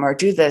dump him or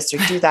do this or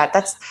do that.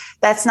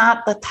 That's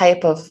not the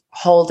type of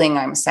holding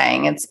I'm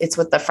saying. It's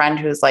with the friend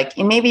who's like,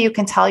 and maybe you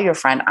can tell your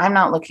friend, I'm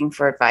not looking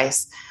for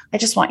advice. I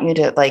just want you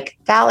to like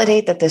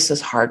validate that this is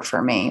hard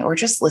for me, or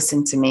just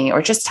listen to me,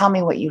 or just tell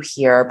me what you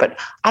hear. But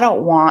I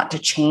don't want to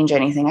change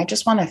anything. I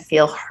just want to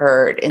feel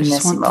heard in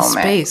this moment.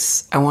 The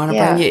space. I want to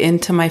bring you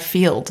into my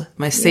field,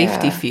 my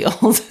safety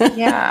field. So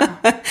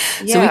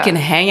we can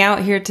hang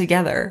out here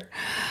together.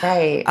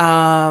 Right.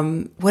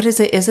 What is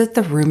it? Is it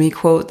the Rumi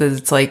quote that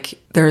it's like,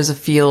 there's a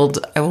field,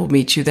 I will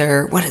meet you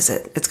there? What is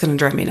it? It's going to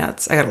drive me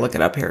nuts. I got to look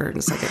it up here in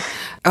a second.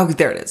 Oh,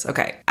 there it is.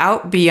 Okay.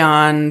 Out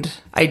beyond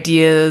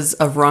ideas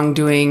of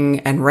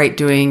wrongdoing and right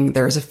doing,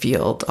 there's a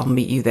field. I'll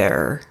meet you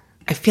there.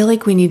 I feel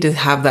like we need to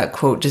have that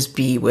quote just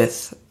be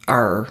with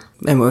our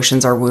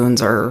emotions, our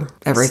wounds, our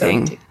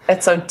everything.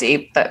 It's so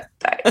deep that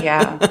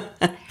yeah.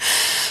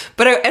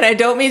 But I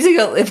don't mean to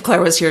go, if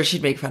Claire was here,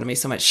 she'd make fun of me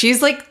so much.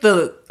 She's like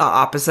the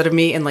opposite of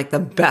me in like the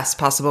best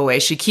possible way.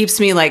 She keeps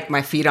me like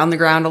my feet on the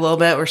ground a little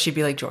bit, or she'd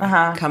be like, Joy,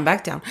 come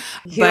back down.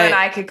 You and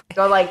I could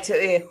go like to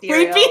the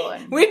ethereal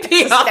we'd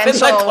be off in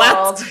the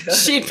clouds.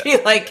 She'd be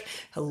like,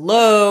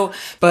 hello.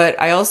 But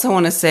I also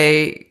want to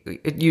say,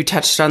 you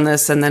touched on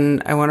this, and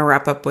then I want to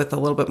wrap up with a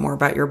little bit more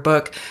about your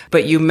book.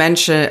 But you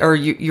mentioned, or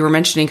you were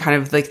mentioning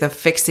kind of like the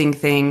fixing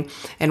thing.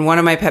 And one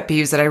of my pet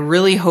peeves that I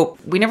really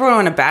hope, we never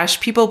want to bash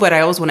people, but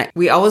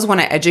we always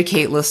want to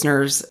educate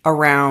listeners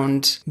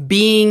around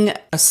being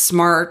a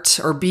smart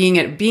or being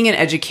an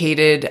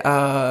educated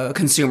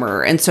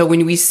consumer. And so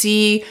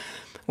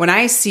when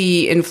I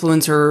see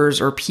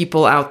influencers or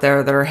people out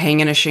there that are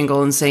hanging a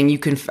shingle and saying,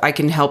 I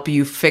can help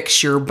you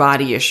fix your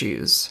body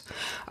issues,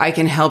 I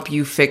can help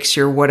you fix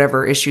your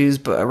whatever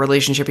issues,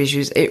 relationship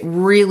issues, it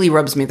really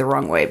rubs me the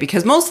wrong way,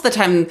 because most of the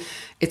time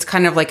it's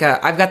kind of like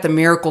I've got the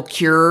miracle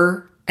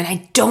cure, and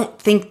I don't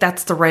think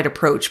that's the right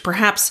approach.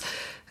 Perhaps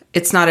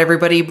it's not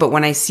everybody, but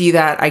when I see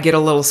that, I get a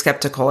little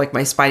skeptical, like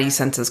my spidey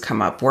senses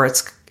come up, where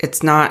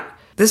it's not,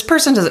 this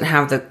person doesn't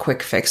have the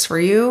quick fix for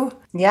you.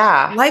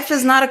 Yeah. Life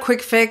is not a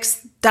quick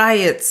fix.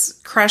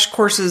 Diets, crash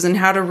courses, and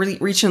how to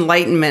reach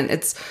enlightenment.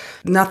 It's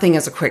nothing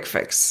is a quick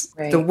fix.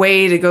 Right. The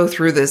way to go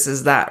through this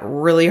is that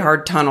really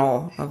hard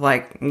tunnel of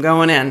like, I'm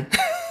going in.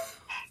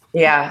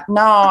 Yeah,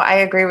 no, I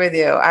agree with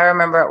you. I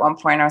remember at one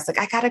point I was like,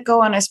 I got to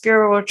go on a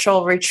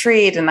spiritual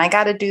retreat and I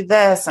got to do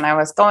this. And I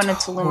was going to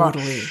Tulum.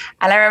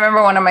 And I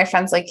remember one of my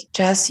friends like,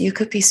 Jess, you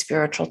could be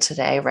spiritual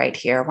today, right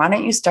here. Why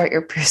don't you start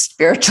your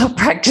spiritual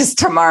practice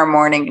tomorrow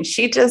morning?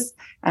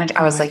 And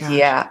I was like, gosh.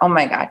 Yeah, oh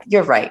my God,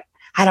 you're right.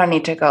 I don't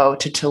need to go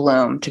to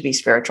Tulum to be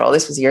spiritual.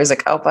 This was years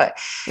ago, but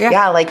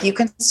yeah, like you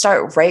can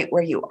start right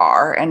where you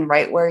are, and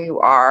right where you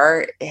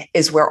are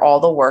is where all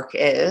the work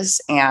is.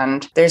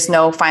 And there's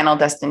no final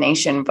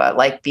destination, but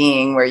like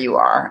being where you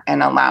are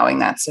and allowing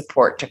that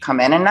support to come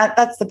in. And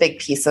that's the big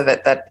piece of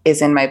it that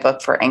is in my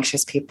book for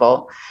anxious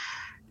people.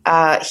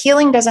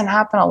 Healing doesn't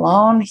happen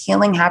alone.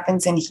 Healing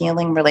happens in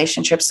healing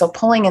relationships. So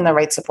pulling in the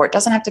right support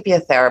doesn't have to be a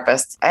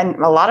therapist. And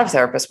a lot of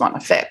therapists want to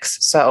fix.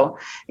 So,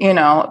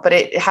 but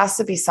it has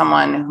to be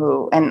someone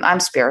who, and I'm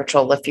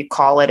spiritual, if you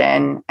call it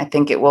in, I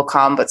think it will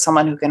come, but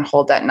someone who can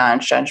hold that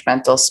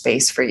non-judgmental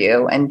space for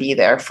you and be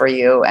there for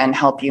you and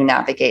help you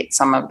navigate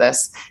some of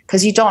this,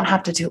 because you don't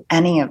have to do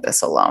any of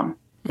this alone.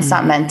 It's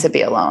not meant to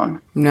be alone.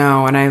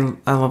 No. And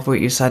I love what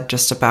you said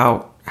just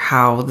about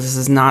how this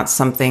is not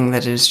something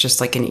that is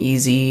just like an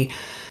easy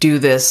do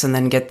this and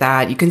then get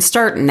that. You can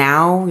start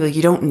now. Like,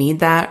 you don't need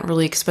that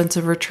really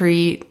expensive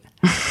retreat.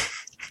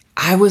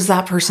 I was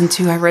that person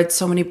too. I read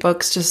so many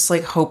books just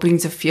like hoping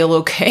to feel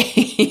okay.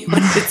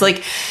 It's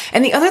like,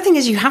 and the other thing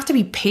is you have to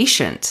be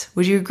patient.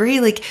 Would you agree?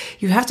 Like,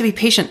 you have to be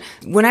patient.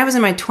 When I was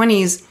in my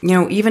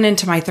 20s, even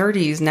into my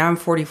 30s, now I'm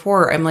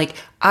 44, I'm like,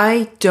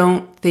 I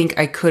don't think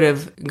I could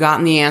have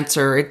gotten the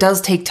answer. It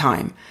does take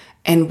time.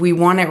 And we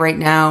want it right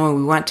now. And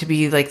we want to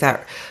be like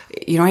that.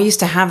 I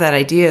used to have that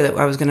idea that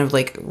I was going to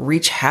like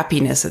reach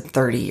happiness at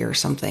 30 or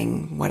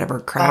something, whatever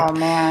crap. Oh,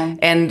 man.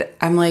 And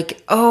I'm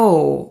like,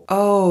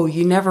 oh,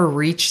 you never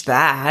reach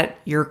that.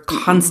 You're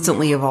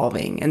constantly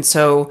evolving. And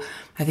so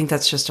I think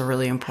that's just a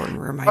really important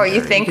reminder. Or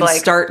you think you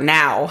start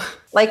now.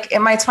 Like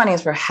in my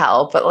 20s were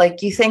hell, but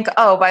like you think,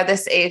 by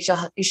this age,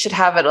 you should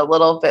have it a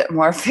little bit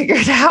more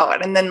figured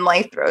out. And then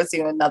life throws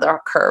you another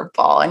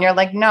curveball. And you're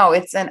like, no,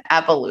 it's an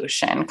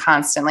evolution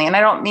constantly. And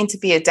I don't mean to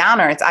be a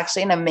downer. It's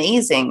actually an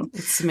amazing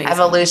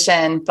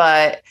evolution,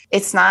 but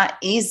it's not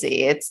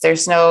easy.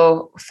 There's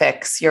no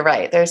fix. You're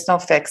right. There's no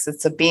fix.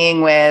 It's a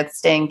being with,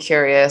 staying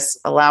curious,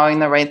 allowing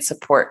the right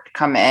support to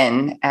come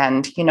in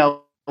and,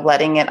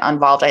 letting it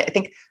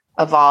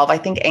evolve. I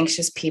think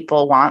anxious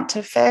people want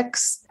to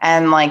fix,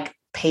 and like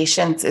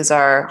patience is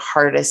our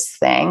hardest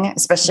thing,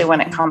 especially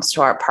when it comes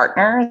to our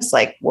partners.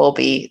 Like we'll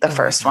be the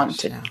first one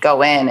to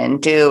go in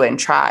and do and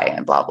try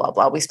and blah, blah,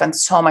 blah. We spend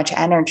so much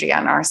energy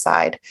on our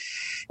side.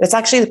 It's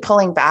actually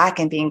pulling back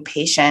and being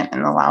patient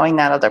and allowing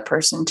that other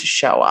person to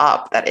show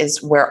up. That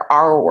is where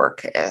our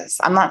work is.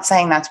 I'm not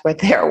saying that's where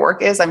their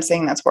work is. I'm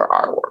saying that's where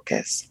our work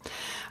is.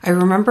 I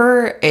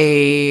remember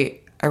I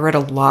read a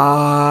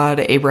lot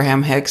of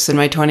Abraham Hicks in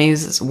my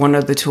 20s. It's one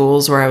of the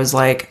tools where I was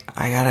like,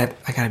 I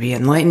gotta be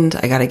enlightened.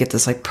 I gotta get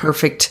this like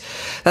perfect.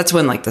 That's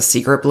when like The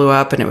Secret blew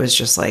up, and it was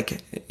just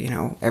like,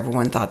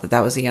 everyone thought that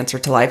was the answer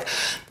to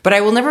life. But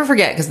I will never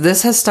forget, because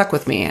this has stuck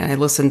with me, and I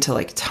listened to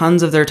like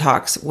tons of their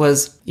talks,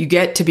 was you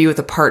get to be with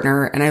a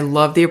partner. And I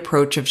love the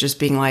approach of just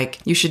being like,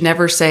 you should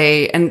never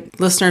say, and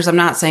listeners, I'm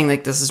not saying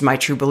like this is my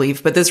true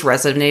belief, but this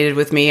resonated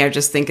with me. I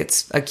just think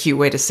it's a cute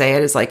way to say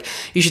it, is like,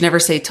 you should never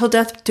say till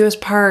death do us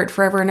part,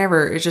 forever and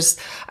ever. It's just,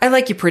 I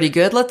like you pretty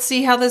good. Let's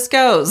see how this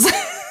goes.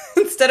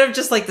 Instead of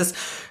just like this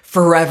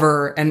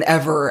forever and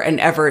ever and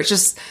ever. It's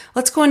just,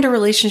 let's go into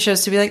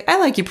relationships to be like, I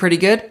like you pretty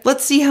good.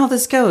 Let's see how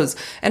this goes.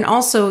 And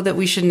also that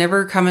we should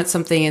never come at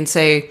something and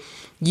say,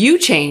 you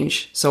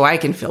change so I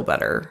can feel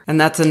better.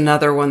 And that's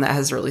another one that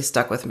has really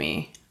stuck with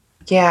me.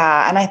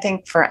 Yeah. And I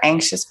think for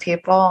anxious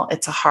people,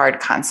 it's a hard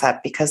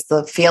concept because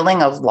the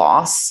feeling of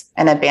loss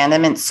and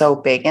abandonment is so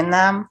big in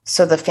them.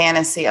 So the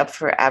fantasy of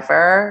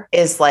forever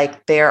is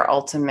like their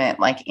ultimate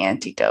like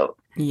antidote.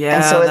 Yeah.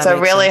 And so it's a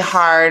really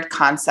hard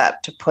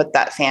concept to put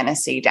that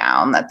fantasy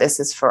down, that this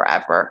is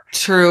forever.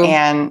 True.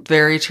 And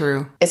very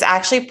true. It's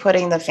actually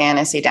putting the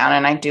fantasy down.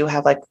 And I do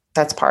have like,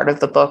 that's part of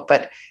the book,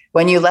 but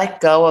when you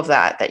let go of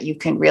that you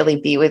can really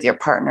be with your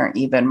partner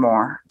even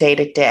more day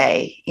to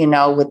day,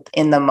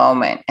 within the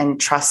moment, and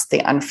trust the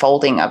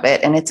unfolding of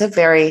it. And it's a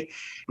very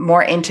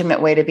more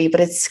intimate way to be,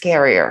 but it's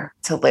scarier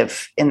to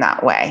live in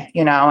that way,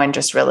 and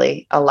just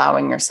really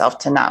allowing yourself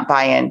to not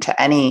buy into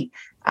any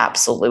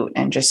absolute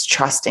and just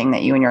trusting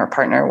that you and your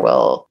partner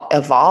will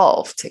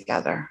evolve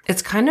together.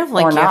 It's kind of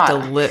like have to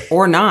live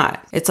or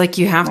not. It's like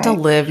you have to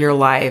live your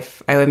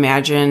life. I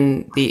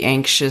imagine the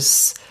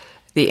anxious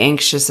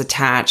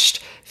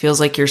attached feels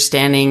like you're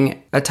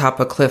standing atop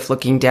a cliff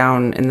looking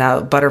down and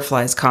the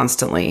butterflies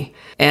constantly.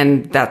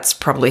 And that's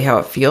probably how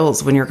it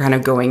feels when you're kind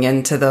of going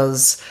into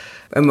those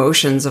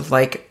emotions of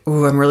like,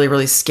 oh, I'm really,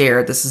 really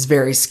scared. This is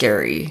very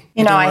scary.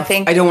 I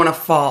think I don't want to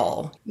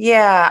fall.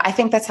 Yeah, I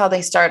think that's how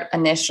they start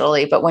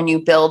initially. But when you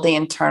build the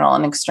internal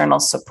and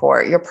external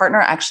support, your partner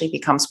actually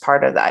becomes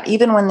part of that.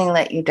 Even when they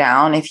let you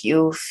down, if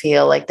you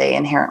feel like they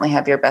inherently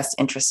have your best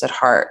interest at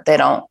heart, they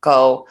don't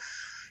go,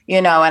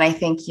 and I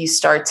think you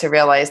start to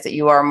realize that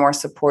you are more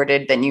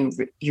supported than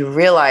you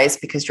realize,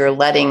 because you're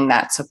letting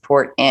that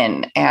support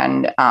in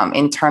and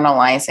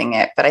internalizing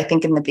it. But I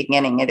think in the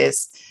beginning, it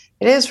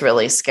is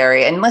really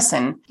scary. And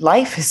listen,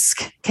 life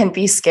can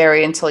be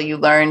scary until you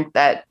learn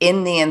that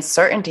in the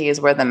uncertainty is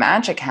where the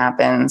magic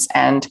happens.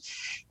 And,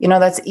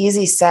 that's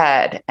easy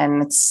said.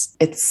 And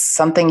it's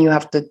something you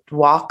have to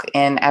walk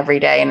in every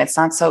day. And it's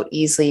not so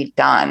easily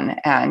done.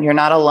 And you're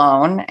not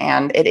alone.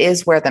 And it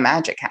is where the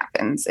magic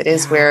happens. It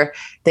is where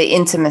the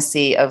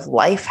intimacy of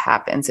life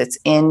happens. It's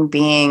in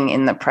being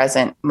in the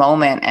present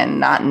moment and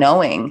not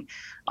knowing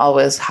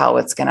always how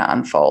it's going to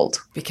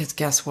unfold. Because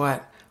guess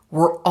what?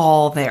 We're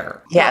all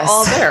there. Yes. We're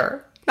all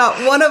there.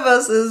 Not one of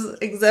us is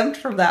exempt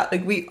from that.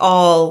 Like we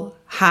all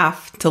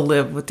have to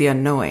live with the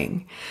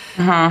unknowing.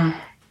 Uh-huh.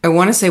 I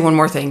want to say one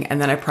more thing,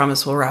 and then I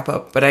promise we'll wrap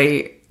up. But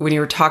when you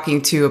were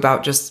talking too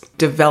about just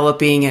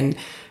developing and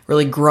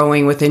really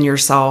growing within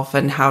yourself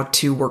and how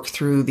to work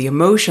through the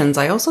emotions,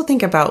 I also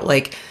think about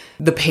like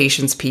the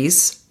patience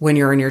piece when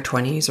you're in your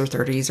 20s or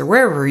 30s or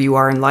wherever you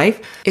are in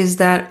life, is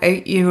that,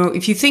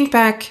 if you think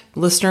back,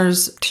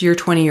 listeners, to your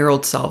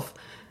 20-year-old self,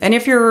 and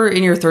if you're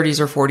in your 30s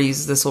or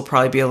 40s, this will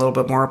probably be a little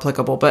bit more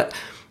applicable. But,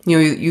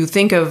 you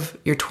think of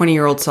your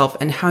 20-year-old self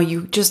and how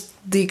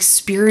the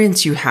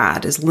experience you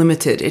had is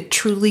limited. It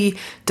truly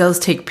does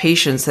take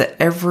patience that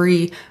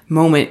every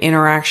moment,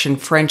 interaction,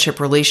 friendship,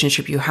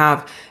 relationship you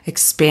have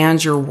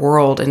expands your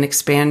world and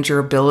expands your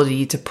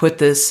ability to put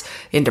this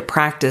into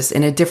practice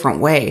in a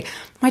different way.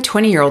 My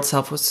 20-year-old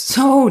self was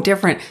so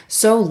different,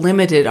 so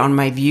limited on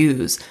my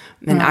views.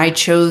 And I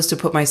chose to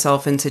put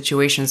myself in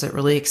situations that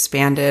really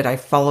expanded. I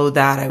followed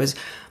that. I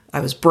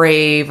was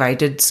brave. I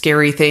did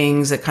scary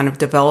things that kind of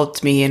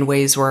developed me in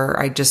ways where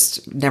I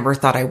just never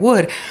thought I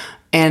would.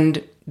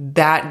 And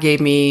that gave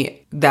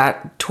me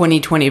that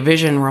 2020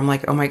 vision where I'm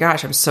like, oh my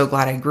gosh, I'm so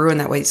glad I grew in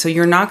that way. So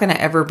you're not going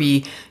to ever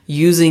be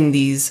using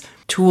these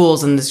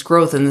tools and this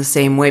growth in the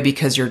same way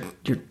because you're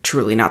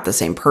truly not the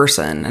same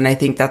person. And I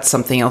think that's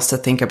something else to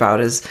think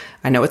about is,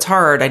 I know it's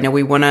hard. I know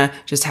we want to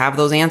just have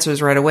those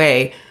answers right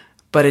away,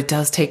 but it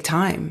does take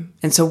time.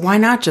 And so why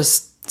not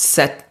just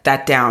set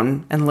that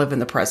down and live in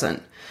the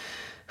present?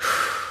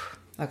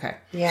 Okay.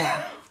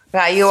 Yeah.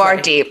 Yeah, you are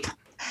deep.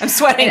 I'm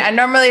sweating. I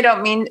normally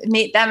don't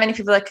meet that many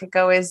people that could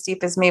go as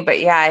deep as me, but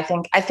yeah,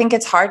 I think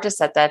it's hard to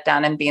set that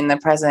down and be in the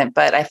present.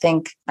 But I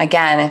think,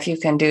 again, if you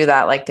can do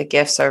that, like the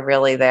gifts are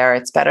really there.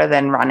 It's better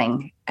than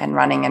running and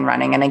running and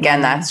running. And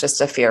again, that's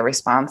just a fear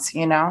response,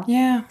 you know?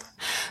 Yeah.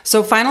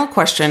 So final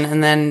question,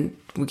 and then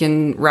we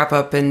can wrap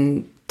up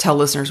and tell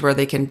listeners where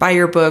they can buy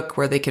your book,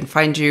 where they can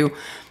find you.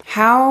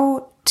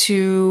 How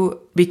to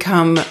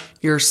become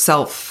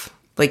yourself,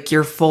 like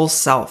your full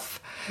self.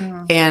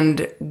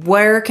 And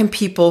where can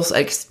people,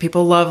 like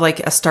people love like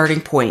a starting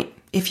point.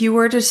 If you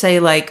were to say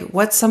like,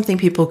 what's something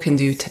people can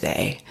do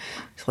today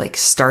to like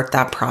start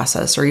that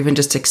process or even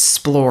just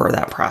explore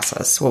that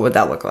process, what would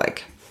that look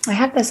like? I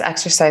have this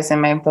exercise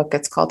in my book.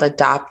 It's called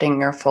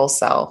Adopting Your Full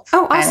Self.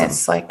 Oh, awesome. And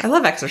it's like, I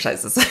love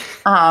exercises.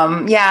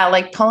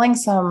 like pulling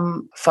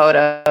some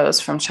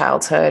photos from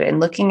childhood and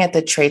looking at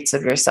the traits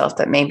of yourself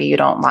that maybe you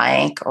don't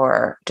like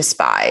or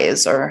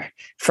despise. Or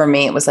for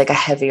me, it was like a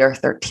heavier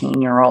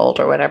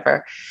 13-year-old or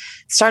whatever.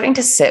 Starting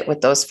to sit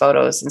with those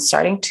photos and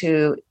starting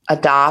to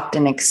adopt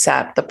and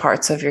accept the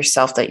parts of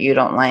yourself that you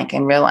don't like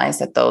and realize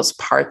that those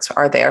parts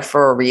are there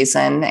for a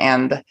reason.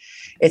 And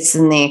it's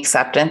in the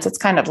acceptance. It's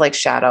kind of like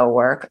shadow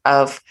work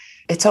of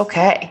it's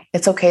okay.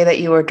 It's okay that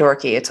you were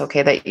dorky. It's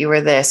okay that you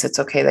were this. It's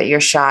okay that you're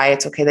shy.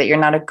 It's okay that you're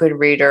not a good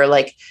reader.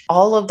 Like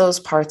all of those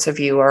parts of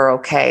you are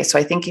okay. So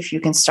I think if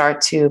you can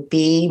start to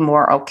be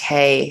more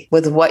okay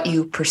with what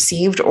you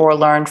perceived or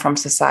learned from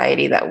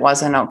society that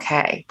wasn't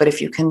okay, but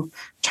if you can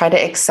try to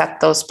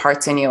accept those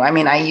parts in you. I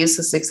mean, I use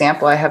this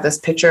example. I have this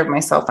picture of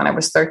myself when I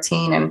was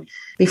 13, and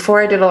before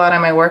I did a lot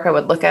of my work, I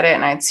would look at it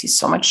and I'd see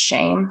so much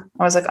shame.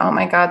 I was like, oh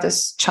my God,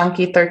 this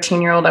chunky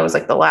 13-year-old, I was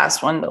like the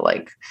last one to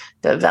like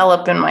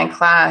develop in my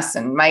class.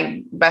 And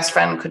my best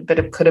friend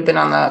could have been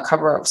on the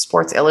cover of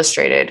Sports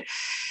Illustrated.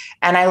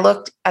 And I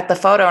looked at the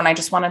photo and I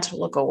just wanted to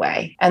look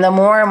away. And the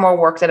more and more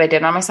work that I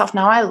did on myself,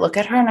 now I look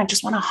at her and I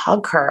just want to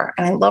hug her.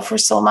 And I love her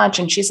so much.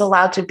 And she's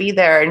allowed to be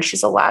there and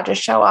she's allowed to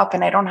show up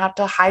and I don't have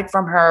to hide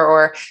from her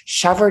or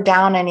shove her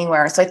down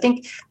anywhere. So I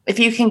think if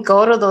you can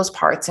go to those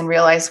parts and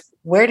realize,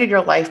 where did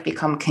your life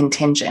become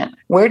contingent?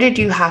 Where did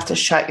you have to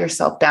shut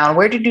yourself down?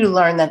 Where did you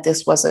learn that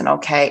this was an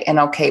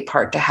okay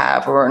part to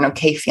have or an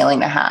okay feeling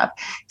to have?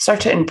 Start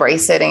to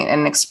embrace it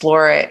and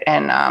explore it.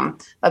 And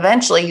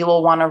eventually you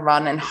will want to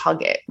run and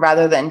hug it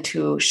rather than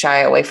to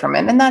shy away from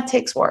it. And that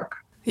takes work.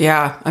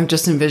 Yeah, I'm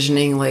just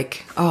envisioning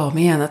like, oh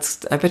man,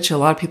 I bet you a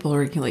lot of people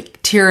are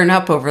like tearing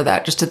up over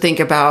that just to think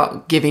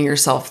about giving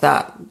yourself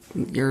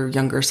your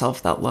younger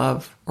self that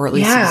love, or at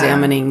least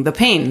examining the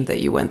pain that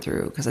you went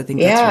through. Because I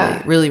think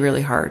that's really,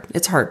 really hard.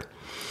 It's hard.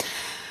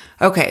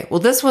 Okay, well,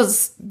 this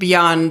was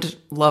beyond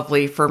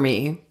lovely for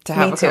me to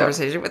have a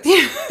conversation with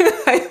you.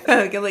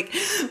 I feel like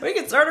we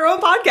could start our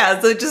own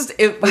podcast.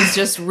 It was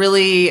just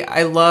really,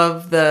 I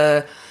love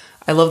the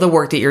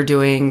work that you're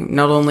doing,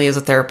 not only as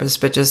a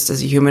therapist, but just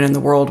as a human in the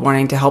world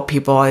wanting to help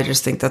people. I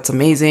just think that's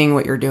amazing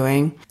what you're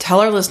doing. Tell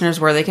our listeners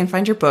where they can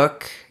find your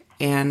book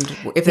and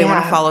if they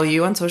want to follow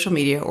you on social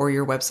media or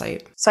your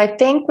website. So I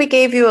think we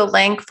gave you a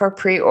link for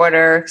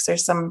pre-order because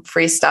there's some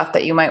free stuff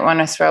that you might want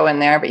to throw in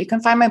there, but you can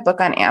find my book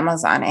on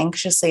Amazon,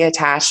 Anxiously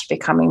Attached,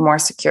 Becoming More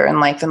Secure in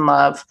Life and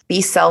Love.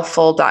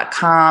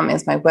 BeSelfful.com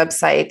is my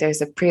website.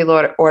 There's a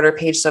pre-order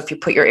page. So if you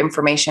put your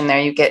information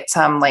there, you get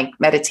some like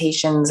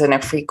meditations and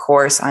a free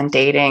course on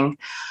dating.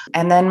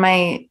 And then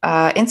my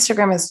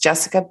Instagram is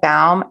Jessica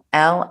Baum,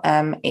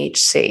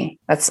 LMHC.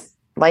 That's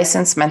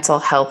Licensed Mental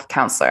Health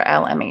Counselor,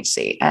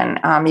 LMHC. And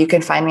you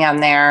can find me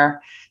on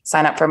there,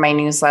 sign up for my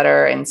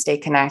newsletter and stay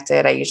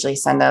connected. I usually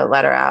send a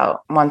letter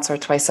out once or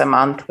twice a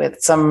month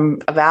with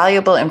some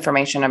valuable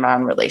information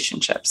around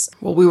relationships.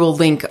 Well, we will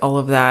link all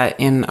of that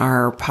in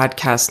our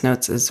podcast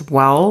notes as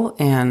well.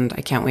 And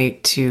I can't wait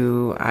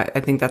I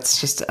think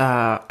that's just,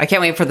 I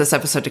can't wait for this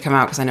episode to come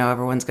out because I know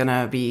everyone's going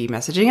to be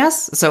messaging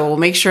us. So we'll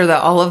make sure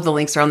that all of the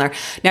links are on there.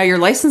 Now, you're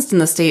licensed in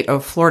the state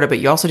of Florida, but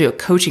you also do a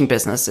coaching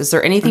business. Is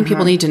there anything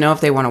people need to know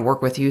if they want to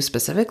work with you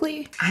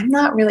specifically? I'm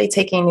not really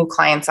taking new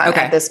clients on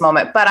at this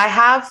moment, but I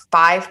have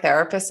 5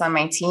 therapists on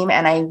my team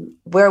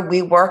where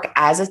we work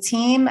as a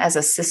team, as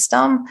a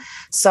system.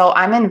 So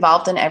I'm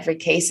involved in every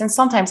case. And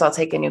sometimes I'll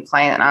take a new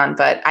client on,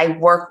 but I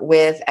work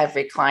with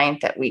every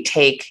client that we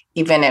take,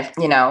 even if,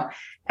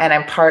 and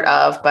I'm part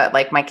of, but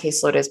like my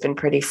caseload has been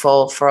pretty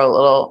full for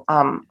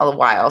a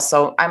while.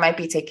 So I might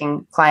be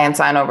taking clients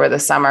on over the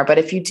summer, but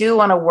if you do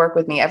want to work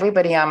with me,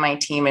 everybody on my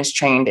team is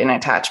trained in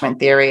attachment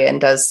theory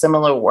and does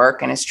similar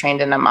work and is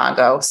trained in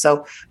Imago.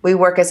 So we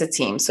work as a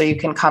team. So you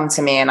can come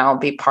to me and I'll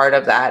be part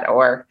of that,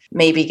 or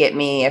maybe get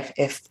me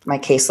if my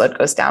caseload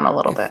goes down a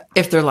little bit.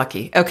 If they're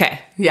lucky. Okay.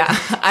 Yeah.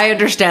 I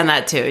understand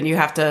that too. And you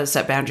have to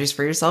set boundaries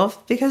for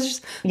yourself because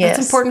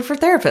that's important for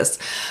therapists.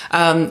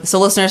 So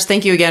listeners,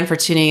 thank you again for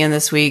tuning in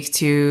this week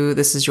to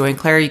This is Joy and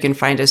Claire. You can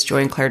find us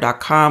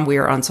joyandclaire.com. We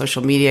are on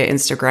social media,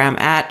 Instagram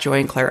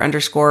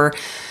 @joyandclaire_.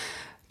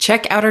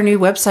 Check out our new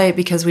website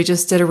because we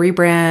just did a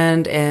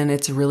rebrand and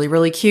it's really,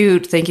 really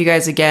cute. Thank you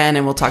guys again,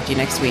 and we'll talk to you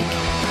next week.